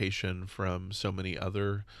representation from so many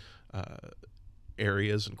other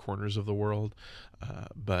areas and corners of the world,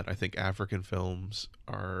 but I think African films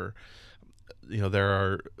are,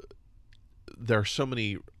 there are so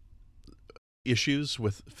many issues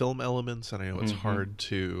with film elements, and I know it's hard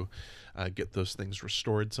to get those things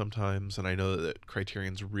restored sometimes, and I know that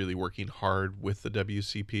Criterion's really working hard with the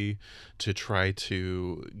WCP to try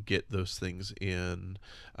to get those things in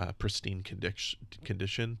pristine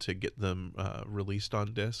condition to get them released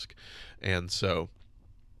on disc. And so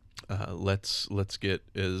let's get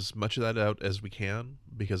as much of that out as we can,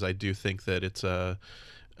 because I do think that it's an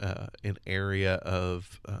area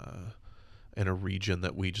of in a region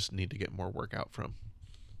that we just need to get more work out from.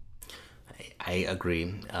 I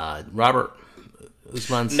agree. Robert,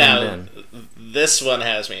 Ousmane Sembène. Now, this one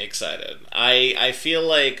has me excited. I feel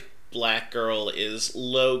like Black Girl is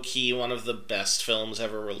low-key one of the best films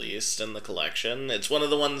ever released in the collection. It's one of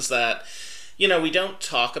the ones that, we don't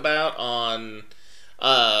talk about on,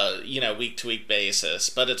 week-to-week basis,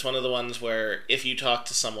 but it's one of the ones where if you talk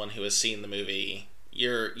to someone who has seen the movie,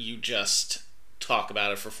 you just talk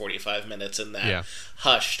about it for 45 minutes in that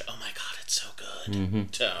hushed, oh my god, it's so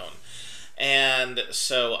good tone. And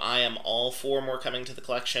so I am all for more coming to the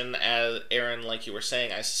collection. As Aaron, like you were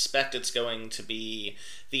saying, I suspect it's going to be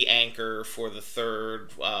the anchor for the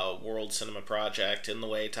third World Cinema Project in the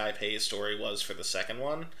way Taipei's story was for the second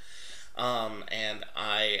one. And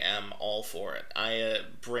I am all for it.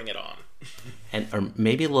 Bring it on. Or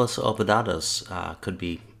maybe Los Olvidados could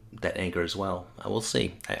be that anchor as well. We'll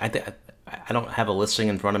see. I don't have a listing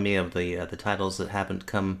in front of me of the titles that haven't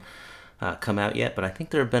come out yet, but I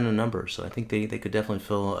think there have been a number, so I think they could definitely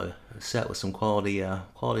fill a set with some quality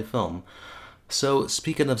film. So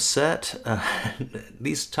speaking of set,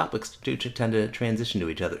 these topics do tend to transition to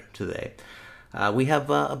each other today. We have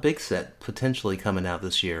a big set potentially coming out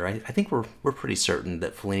this year. I think we're pretty certain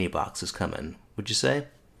that Fellini Box is coming. Would you say?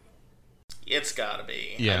 It's gotta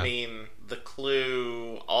be. Yeah. I mean, the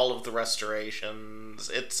Clue, all of the restorations,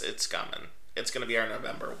 it's coming. it's going to be our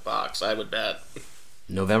November box, I would bet.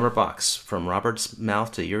 November box, from Robert's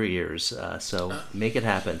mouth to your ears. So make it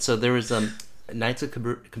happen. So there was Knights of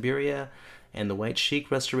Cabiria and the White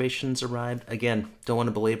Sheik restorations arrived. Again, don't want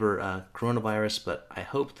to belabor coronavirus, but I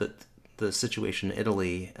hope that the situation in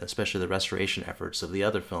Italy, especially the restoration efforts of the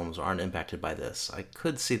other films, aren't impacted by this. I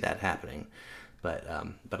could see that happening, but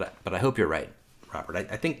I hope you're right, Robert.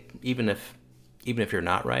 I think even if you're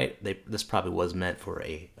not right, this probably was meant for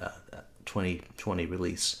a 2020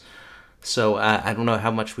 release. So I don't know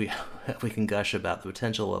how much we can gush about the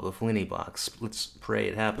potential of a Fellini box. Let's pray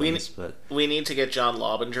it happens. We need to get John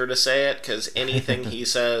Lobinger to say it, because anything he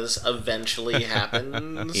says eventually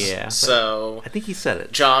happens. Yeah. So I think he said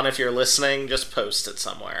it. John, if you're listening, just post it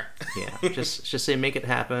somewhere. Yeah. Just say make it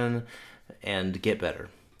happen and get better.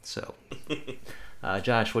 So,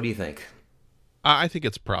 Josh, what do you think? I think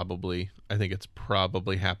it's probably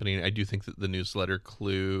happening. I do think that the newsletter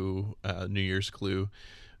clue, New Year's clue,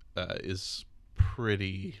 is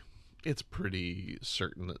pretty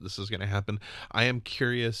certain that this is going to happen. I am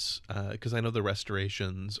curious because I know the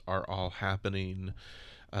restorations are all happening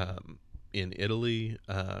in Italy,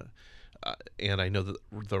 and I know that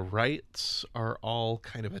the rights are all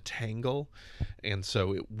kind of a tangle, and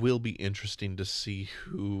so it will be interesting to see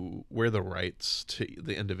where the rights to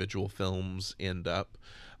the individual films end up.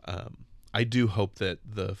 I do hope that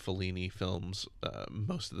the Fellini films,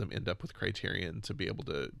 most of them end up with Criterion to be able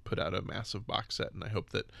to put out a massive box set, and I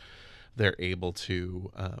hope that they're able to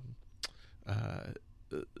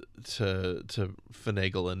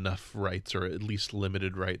finagle enough rights, or at least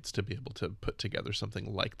limited rights, to be able to put together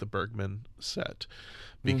something like the Bergman set,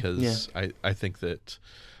 because I think that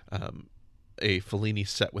a Fellini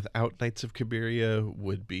set without Knights of Cabiria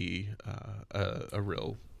would be a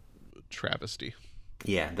real travesty.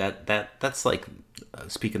 Yeah, that's like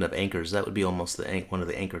speaking of anchors, that would be almost one of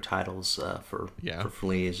the anchor titles for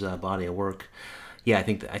Fellini's body of work. Yeah, I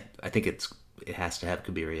think it has to have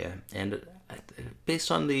Cabiria, and based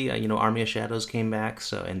on the Army of Shadows came back,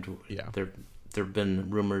 so there've been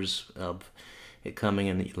rumors of it coming,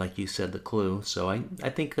 and like you said, the Clue. So I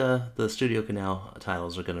think the Studio Canal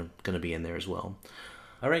titles are gonna be in there as well.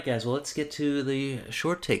 All right, guys, well, let's get to the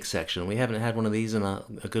short take section. We haven't had one of these in a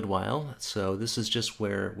good while, so this is just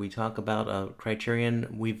where we talk about a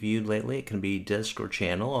Criterion we viewed lately. It can be disc or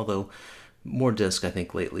channel, although more disc, I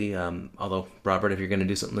think, lately. Although, Robert, if you're going to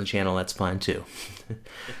do something on the channel, that's fine, too.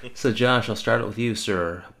 So, Josh, I'll start it with you,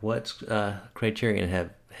 sir. What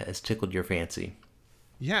Criterion has tickled your fancy?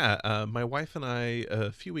 Yeah, my wife and I,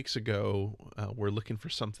 a few weeks ago, were looking for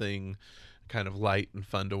something kind of light and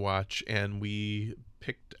fun to watch, and we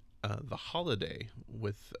picked The Holiday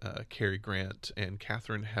with Cary Grant and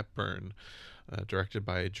Katharine Hepburn, directed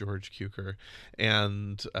by George Cukor,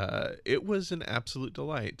 and it was an absolute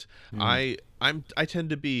delight. I tend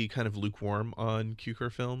to be kind of lukewarm on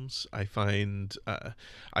Cukor films. I find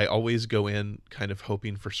I always go in kind of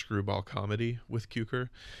hoping for screwball comedy with Cukor,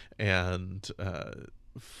 and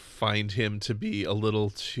find him to be a little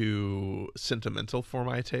too sentimental for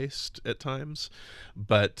my taste at times,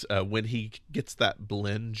 but when he gets that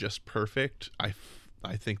blend just perfect, I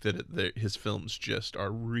think that his films just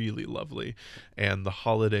are really lovely, and The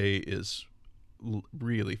Holiday is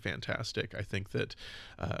really fantastic. I think that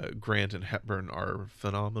Grant and Hepburn are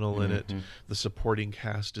phenomenal in it. The supporting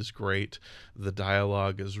cast is great. The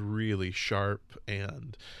dialogue is really sharp,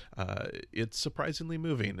 and it's surprisingly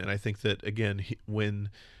moving. And I think that, again, when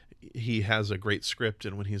he has a great script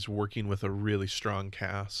and when he's working with a really strong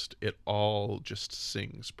cast, it all just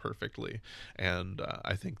sings perfectly. And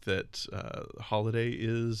I think that Holiday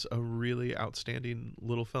is a really outstanding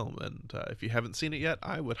little film, and if you haven't seen it yet,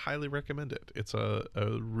 I would highly recommend it. It's a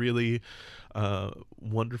really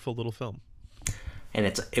wonderful little film. And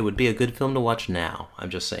it would be a good film to watch now. I'm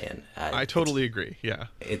just saying. I totally agree. Yeah,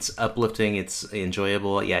 it's uplifting. It's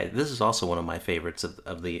enjoyable. Yeah, this is also one of my favorites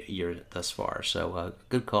of the year thus far. So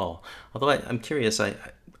good call. Although I'm curious, I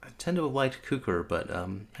tend to have liked Cukor, but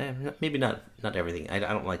maybe not everything. I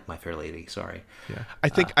don't like My Fair Lady. Sorry. Yeah, I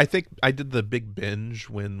think I did the big binge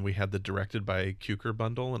when we had the directed by Cukor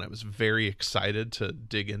bundle, and I was very excited to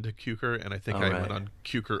dig into Cukor, and I think I went on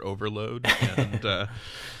Cukor overload, and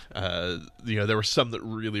there were some that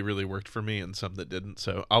really, really worked for me and some that didn't.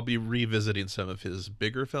 So I'll be revisiting some of his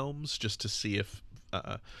bigger films just to see if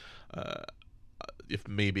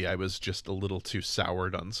maybe I was just a little too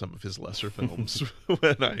soured on some of his lesser films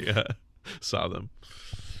when I saw them.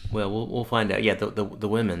 Well, we'll find out. Yeah, the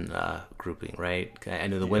women grouping, right? I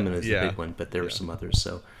know the women is the big one, but there were some others.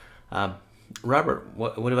 So, Robert,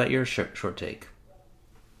 what about your short take?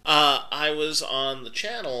 I was on the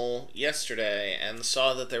channel yesterday and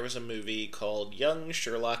saw that there was a movie called Young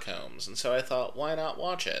Sherlock Holmes, and so I thought, why not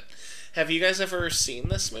watch it? Have you guys ever seen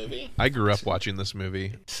this movie? I grew up watching this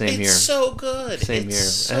movie. Same here. It's so good. Same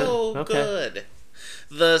it's here. so Okay. good.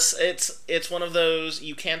 It's one of those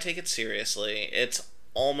you can't take it seriously. It's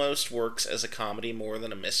almost works as a comedy more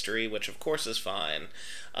than a mystery, which of course is fine,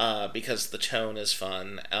 because the tone is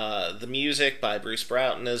fun. The music by Bruce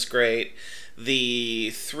Broughton is great.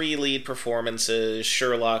 The three lead performances,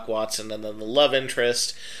 Sherlock, Watson, and then the love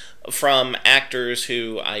interest, from actors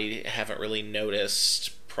who I haven't really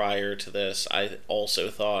noticed prior to this, I also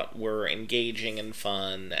thought were engaging and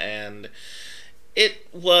fun, and it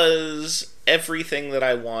was everything that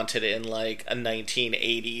I wanted in like a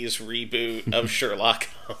 1980s reboot of Sherlock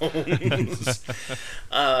Holmes.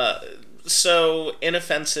 So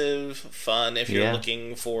inoffensive, fun if you're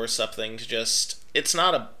looking for something to just... It's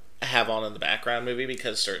not a have on in the background movie,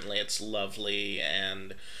 because certainly it's lovely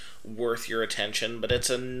and worth your attention, but it's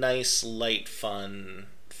a nice, light, fun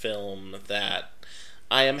film that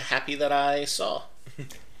I am happy that I saw.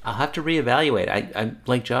 I'll have to reevaluate. I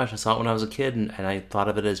like Josh. I saw it when I was a kid, and I thought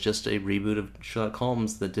of it as just a reboot of Sherlock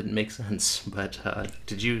Holmes that didn't make sense. But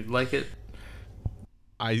did you like it?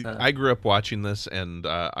 I grew up watching this, and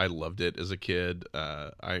I loved it as a kid.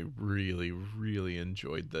 I really, really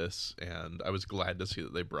enjoyed this, and I was glad to see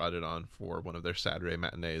that they brought it on for one of their Saturday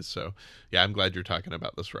matinees. So, yeah, I'm glad you're talking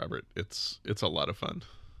about this, Robert. It's a lot of fun.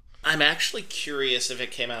 I'm actually curious if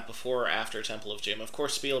it came out before or after Temple of Doom. Of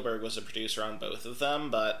course, Spielberg was a producer on both of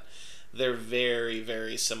them, but they're very,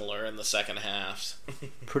 very similar in the second halves.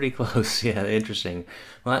 Pretty close, yeah. Interesting.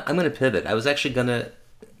 Well, I'm going to pivot. I was actually going to...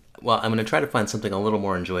 Well, I'm going to try to find something a little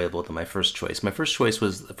more enjoyable than my first choice. My first choice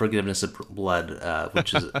was Forgiveness of Blood,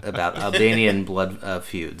 which is about Albanian blood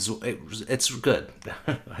feuds. It's good.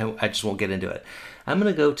 I just won't get into it. I'm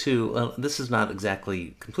going to go to... this is not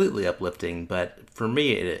exactly completely uplifting, but for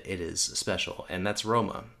me it is special, and that's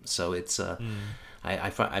Roma. So it's...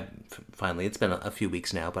 I finally, it's been a few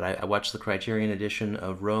weeks now, but I watched the Criterion edition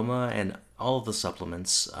of Roma and all of the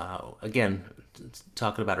supplements. Again,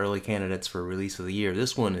 talking about early candidates for release of the year,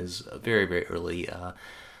 this one is a very, very early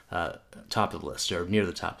top of the list, or near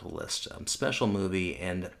the top of the list. Special movie,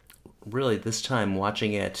 and really this time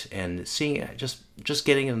watching it and seeing it, just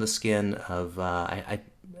getting in the skin of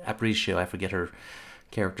Aparicio. I forget her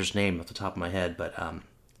character's name off the top of my head, but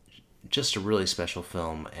just a really special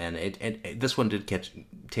film, and this one did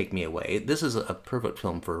take me away. This is a perfect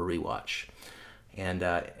film for a rewatch, and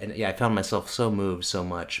yeah, I found myself so moved so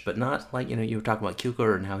much, but not like, you were talking about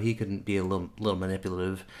Cukor and how he could be a little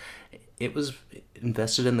manipulative. It was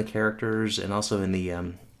invested in the characters and also in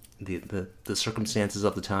the circumstances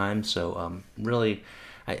of the time. So really,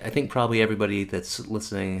 I think probably everybody that's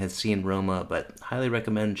listening has seen Roma, but highly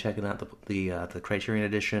recommend checking out the Criterion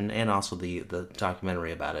edition and also the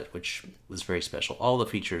documentary about it, which was very special. All the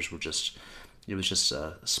features were just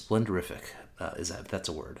splendorific. That's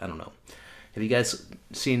a word? I don't know. Have you guys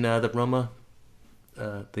seen the Roma,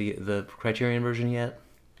 the Criterion version yet?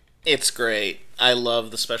 It's great. I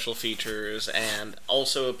love the special features, and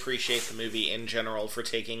also appreciate the movie in general for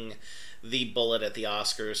taking the bullet at the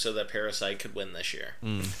Oscars so that Parasite could win this year.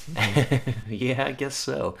 Yeah, I guess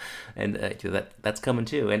so. And that's coming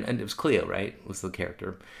too. And it was Cleo, right? Was the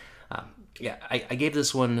character. Yeah, I gave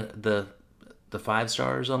this one the 5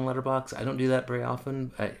 stars on Letterboxd. I don't do that very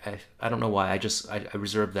often. I don't know why. I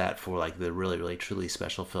reserve that for like the really, really, truly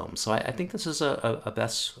special films. So I think this is a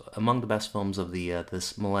best among the best films of the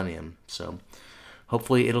this millennium. So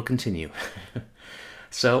hopefully it'll continue.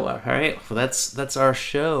 So, all right, well, that's our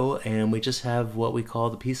show, and we just have what we call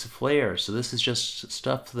the piece of flair. So this is just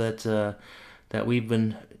stuff that we've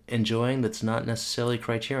been enjoying that's not necessarily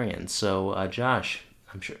Criterion. So, Josh,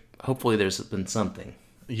 I'm sure, hopefully there's been something.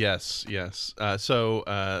 Yes.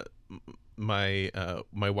 So my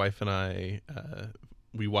wife and I,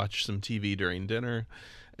 we watched some TV during dinner,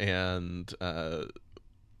 and when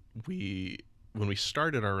we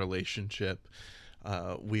started our relationship,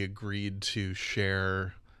 we agreed to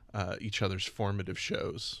share each other's formative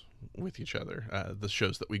shows with each other, the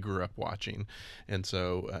shows that we grew up watching. And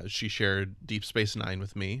so she shared Deep Space Nine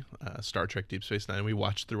with me, Star Trek Deep Space Nine. We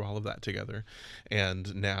watched through all of that together.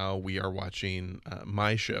 And now we are watching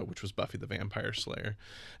my show, which was Buffy the Vampire Slayer.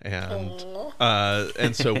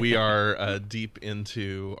 And so we are deep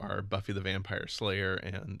into our Buffy the Vampire Slayer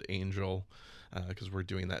and Angel, because we're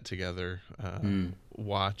doing that together,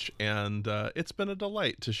 watch, and it's been a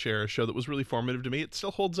delight to share a show that was really formative to me. It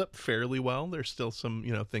still holds up fairly well. There's still some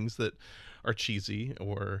things that are cheesy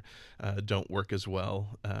or don't work as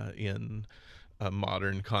well in a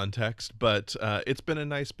modern context, but it's been a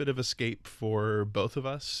nice bit of escape for both of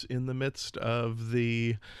us in the midst of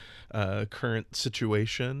the current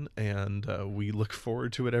situation, and we look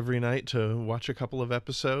forward to it every night to watch a couple of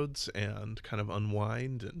episodes and kind of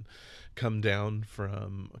unwind and come down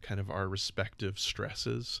from kind of our respective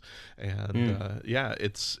stresses. And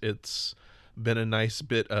it's been a nice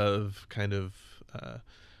bit of kind of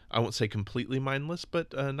I won't say completely mindless,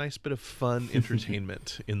 but a nice bit of fun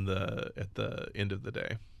entertainment at the end of the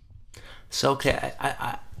day. So okay,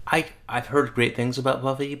 I've heard great things about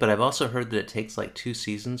Buffy, but I've also heard that it takes like 2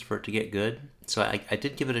 seasons for it to get good. So I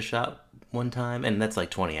did give it a shot one time, and that's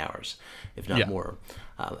like 20 hours, if not more.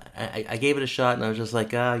 I gave it a shot, and I was just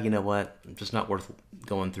like, you know what, just not worth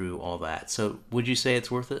going through all that. So would you say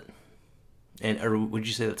it's worth it? Or would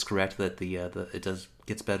you say that's correct, that it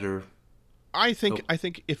gets better? I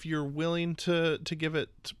think if you're willing to give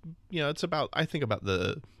it, it's about, I think about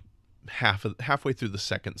the halfway through the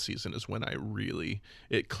second season is when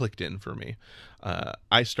it clicked in for me.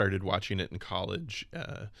 I started watching it in college,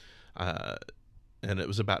 and it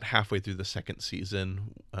was about halfway through the second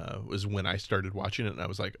season was when I started watching it, and I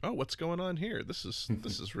was like, oh, what's going on here? This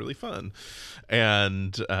is really fun.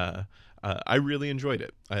 And I really enjoyed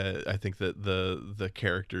it. I think that the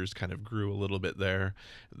characters kind of grew a little bit there.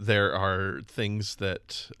 There are things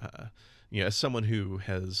that, as someone who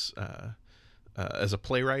has, as a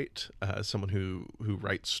playwright, someone who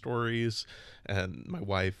writes stories, and my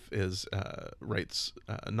wife writes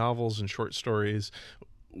novels and short stories,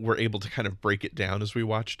 we're able to kind of break it down as we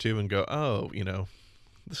watch too and go, oh,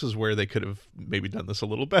 this is where they could have maybe done this a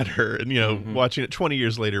little better. And, watching it 20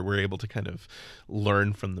 years later, we're able to kind of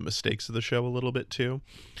learn from the mistakes of the show a little bit too.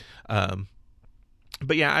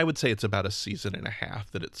 But yeah, I would say it's about a season and a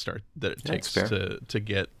half that it takes to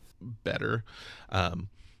get better.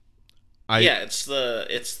 It's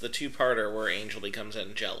the two-parter where Angel becomes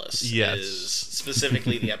jealous. Yes. Is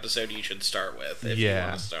specifically the episode you should start with if you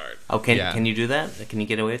want to start. Oh, can you do that? Can you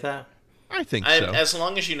get away with that? I think so. As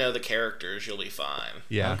long as you know the characters, you'll be fine.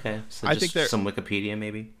 Yeah. Okay. So I think some Wikipedia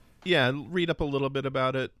maybe. Yeah, read up a little bit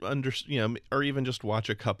about it, or even just watch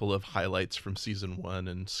a couple of highlights from season 1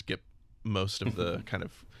 and skip most of the kind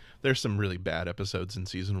of. There's some really bad episodes in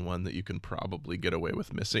season 1 that you can probably get away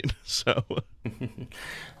with missing. So,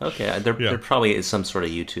 okay, there probably is some sort of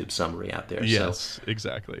YouTube summary out there. Yes, so.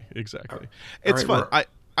 Exactly. It's fun.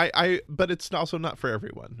 But it's also not for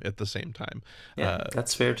everyone at the same time. Yeah,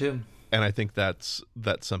 that's fair too. And I think that's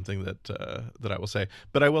something that I will say.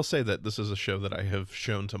 But I will say that this is a show that I have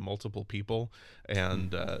shown to multiple people,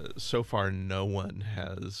 and so far no one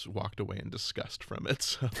has walked away in disgust from it.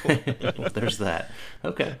 So there's that.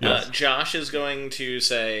 Okay. Josh is going to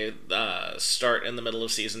say start in the middle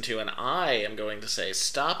of season 2, and I am going to say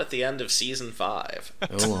stop at the end of season 5.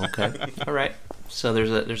 Oh, okay. All right. So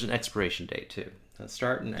there's an expiration date too.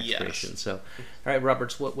 Start and expiration. Yes. So, all right,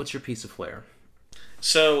 Roberts, what's your piece of flair?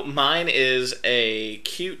 So mine is a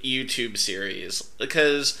cute YouTube series,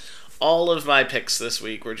 because all of my picks this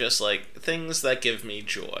week were just like things that give me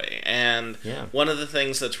joy. And one of the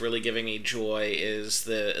things that's really giving me joy is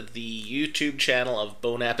the YouTube channel of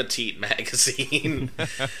Bon Appetit magazine.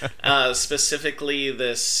 Specifically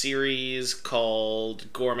this series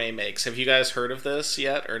called Gourmet Makes. Have you guys heard of this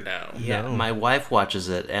yet or no? Yeah, my wife watches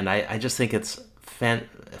it, and I just think it's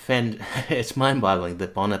it's mind-boggling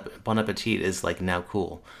that Bon Appetit is like now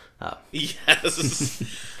cool. Yes.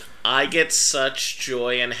 I get such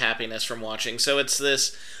joy and happiness from watching. So it's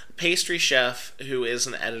this pastry chef who is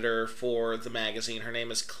an editor for the magazine. Her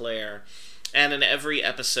name is Claire. And in every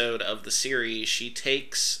episode of the series, she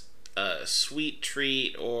takes a sweet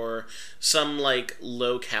treat or some like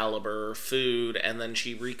low caliber food, and then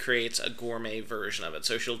she recreates a gourmet version of it.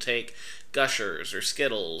 So she'll take Gushers or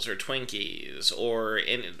Skittles or Twinkies, or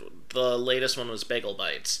the latest one was Bagel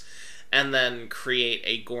Bites, and then create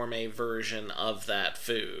a gourmet version of that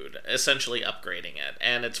food, essentially upgrading it.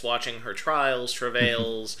 And it's watching her trials,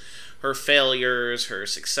 travails, her failures, her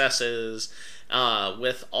successes,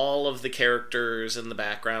 with all of the characters in the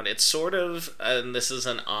background. It's sort of, and this is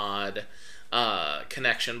an odd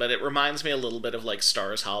connection, but it reminds me a little bit of like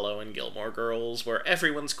Stars Hollow and Gilmore Girls, where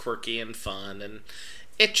everyone's quirky and fun, and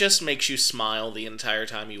it just makes you smile the entire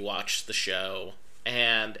time you watch the show.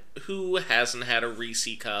 And who hasn't had a Reese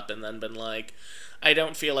cup and then been like, I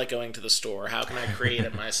don't feel like going to the store, how can I create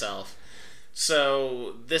it myself?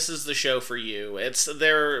 So this is the show for you.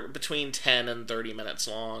 They're between 10 and 30 minutes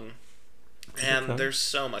long, and they're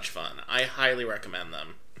so much fun. I highly recommend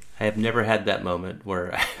them. I have never had that moment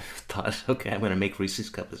where I thought, okay, I'm going to make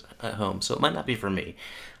Reese's Cups at home, so it might not be for me.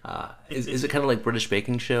 Is it kind of like British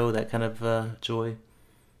Baking Show, that kind of joy?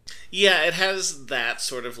 Yeah, it has that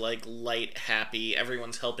sort of like light, happy,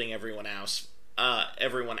 everyone's helping everyone out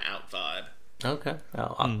vibe. Okay,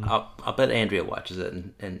 I'll bet Andrea watches it,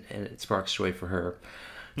 and it sparks joy for her.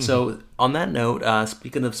 So on that note,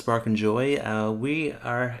 speaking of spark and joy, we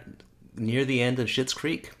are near the end of Schitt's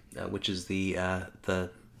Creek, which is the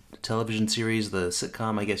television series, the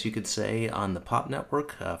sitcom, I guess you could say, on the Pop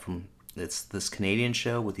Network. It's this Canadian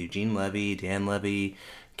show with Eugene Levy, Dan Levy,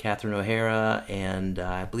 Catherine O'Hara, and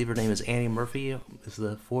I believe her name is Annie Murphy is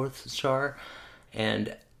the fourth star.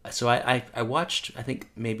 And so I watched, I think,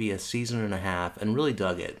 maybe a season and a half and really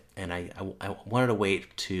dug it. And I wanted to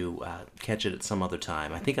wait to catch it at some other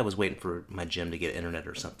time. I think I was waiting for my gym to get internet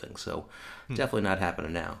or something. So definitely not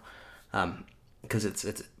happening now. Because it's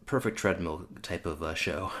a perfect treadmill type of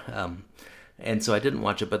show. And so I didn't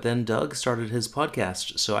watch it, but then Doug started his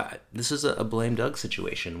podcast. So this is a Blame Doug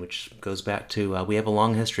situation, which goes back to we have a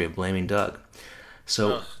long history of blaming Doug.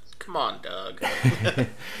 So come on, Doug.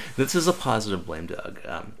 This is a positive Blame Doug.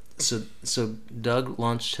 So Doug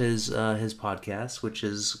launched his podcast, which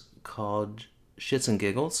is called Shits and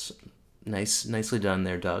Giggles. Nicely done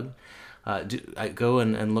there, Doug. Go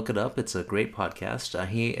and look it up. It's a great podcast.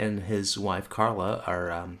 He and his wife Carla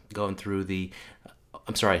are going through the.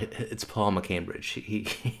 I'm sorry, it's Paul McCambridge.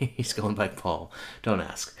 He's going by Paul. Don't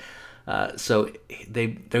ask. So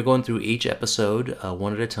they're going through each episode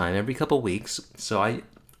one at a time every couple weeks. So I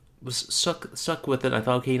was stuck with it. I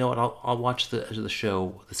thought, okay, you know what? I'll watch the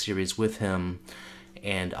show, the series with him,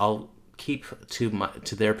 and I'll keep to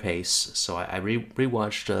their pace. So I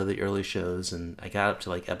rewatched the early shows, and I got up to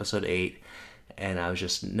like episode 8, and I was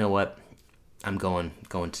just, you know what? I'm going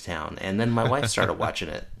to town. And then my wife started watching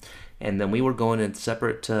it. And then we were going in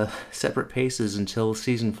separate paces until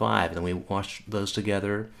season 5. And then we watched those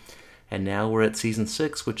together. And now we're at season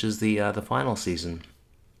 6, which is the final season.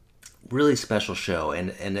 Really special show.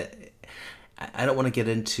 And I don't want to get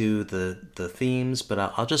into the themes, but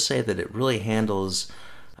I'll just say that it really handles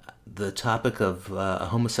the topic of a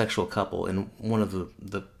homosexual couple in one of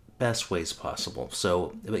the best ways possible.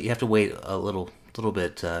 So, but you have to wait a little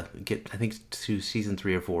bit, get, I think, to season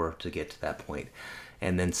 3 or 4 to get to that point.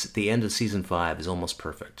 And then the end of season 5 is almost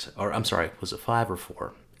perfect. Or, I'm sorry, was it 5 or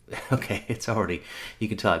 4? Okay, it's already, you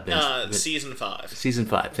can tell I've been... Season 5. Season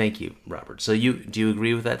 5, thank you, Robert. So do you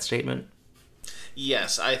agree with that statement?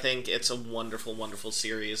 Yes, I think it's a wonderful, wonderful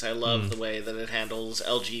series. I love the way that it handles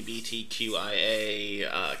LGBTQIA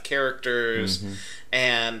characters,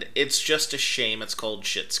 and it's just a shame it's called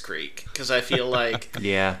Schitt's Creek, because I feel like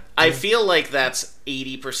I feel like that's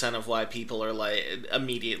 80% of why people are like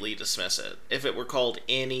immediately dismiss it. If it were called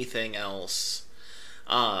anything else,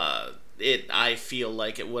 I feel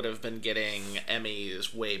like it would have been getting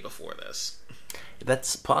Emmys way before this.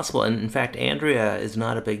 That's possible, and in fact, Andrea is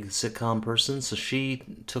not a big sitcom person, so she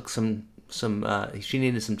took some she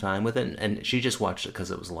needed some time with it, and she just watched it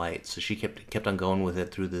because it was light. So she kept on going with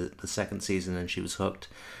it through the second season, and she was hooked.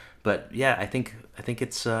 But yeah, I think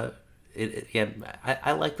it's I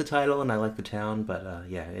like the title and I like the town, but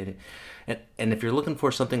and if you're looking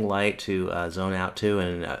for something light to zone out to,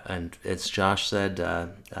 and as Josh said,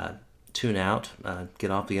 tune out,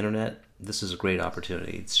 get off the internet. This is a great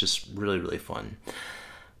opportunity. It's just really, really fun.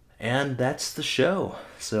 And that's the show.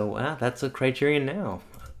 So that's a Criterion Now.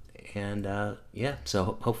 And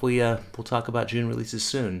so hopefully we'll talk about June releases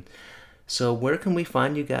soon. So where can we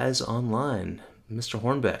find you guys online, Mr.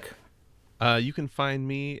 Hornbeck? You can find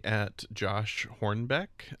me at Josh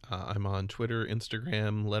Hornbeck. I'm on Twitter,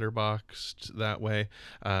 Instagram, Letterboxd that way.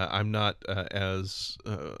 I'm not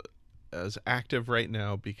as active right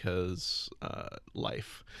now because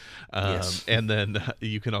life. Yes. And then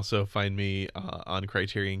you can also find me on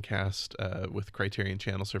Criterion Cast with Criterion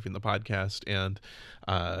Channel Surfing the Podcast. And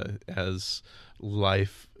as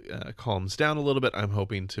life calms down a little bit, I'm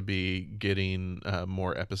hoping to be getting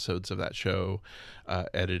more episodes of that show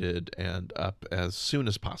edited and up as soon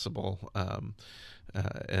as possible.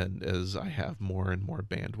 And as I have more and more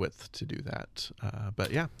bandwidth to do that.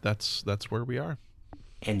 But yeah, that's where we are.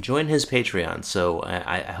 And join his Patreon. So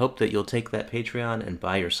I hope that you'll take that Patreon and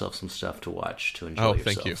buy yourself some stuff to watch to enjoy yourself.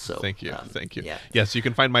 Thank you. So, thank you. Thank you. Yeah. Yes, you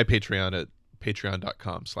can find my Patreon at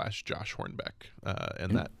patreon.com/Josh Hornbeck,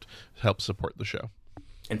 and that helps support the show.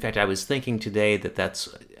 In fact, I was thinking today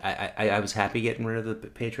I was happy getting rid of the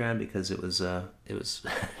Patreon because it was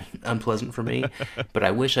unpleasant for me, but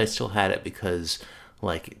I wish I still had it because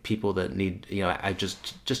like people that need, I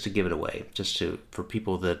just to give it away, for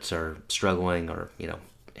people that are struggling or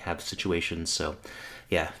have situations. So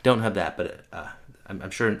yeah, don't have that, but I'm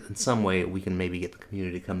sure in some way we can maybe get the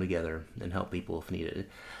community to come together and help people if needed.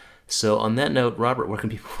 So on that note, Robert, where can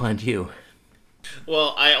people find you?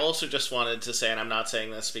 Well, I also just wanted to say, and I'm not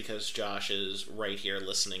saying this because Josh is right here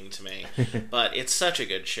listening to me, but it's such a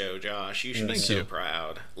good show, Josh. You should be so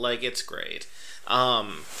proud. Like, it's great.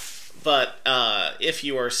 But if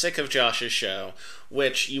you are sick of Josh's show,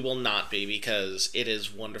 which you will not be because it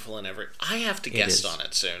is wonderful and I have to guest on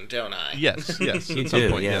it soon, don't I? Yes. You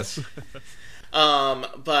do, yes.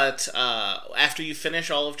 But after you finish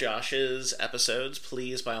all of Josh's episodes,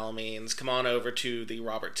 please, by all means, come on over to the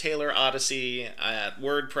Robert Taylor Odyssey at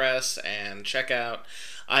WordPress and check out.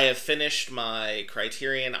 I have finished my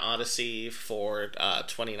Criterion Odyssey for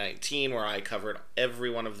 2019, where I covered every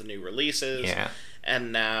one of the new releases. Yeah.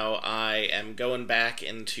 And now I am going back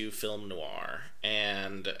into film noir.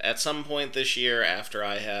 And at some point this year, after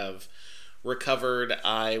I have recovered,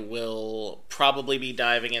 I will probably be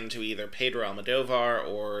diving into either Pedro Almodovar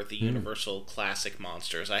or the Universal Classic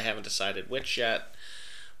Monsters. I haven't decided which yet,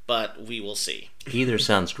 but we will see. Either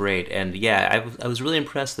sounds great, and yeah, I was really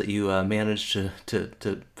impressed that you managed to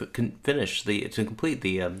complete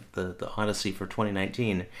the Odyssey for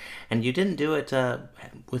 2019, and you didn't do it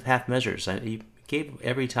with half measures. You gave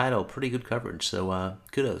every title pretty good coverage, so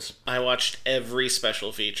kudos. I watched every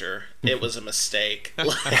special feature. It was a mistake.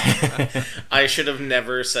 I should have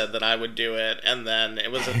never said that I would do it, and then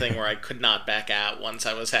it was a thing where I could not back out once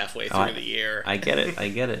I was halfway through the year. I get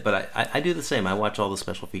it. But I do the same. I watch all the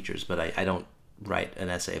special features, but I don't write an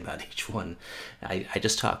essay about each one. I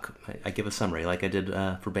just talk. I give a summary like I did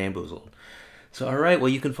for Bamboozled. So, all right, well,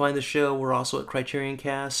 you can find the show. We're also at Criterion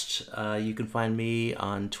Cast. You can find me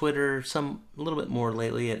on Twitter, a little bit more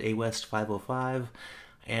lately at awest505.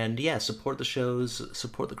 And yeah, support the shows,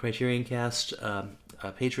 support the Criterion Cast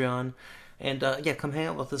Patreon. And yeah, come hang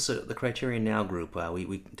out with us at the Criterion Now group.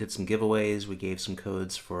 We did some giveaways. We gave some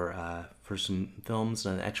codes for some films.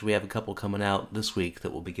 And actually, we have a couple coming out this week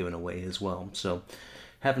that we'll be giving away as well. So,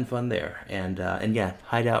 having fun there. And yeah,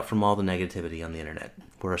 hide out from all the negativity on the internet.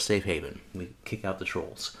 We're a safe haven. We kick out the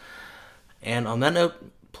trolls. And on that note,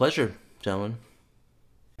 pleasure, gentlemen.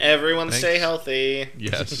 Everyone stay healthy.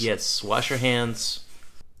 Yes. Yes, wash your hands.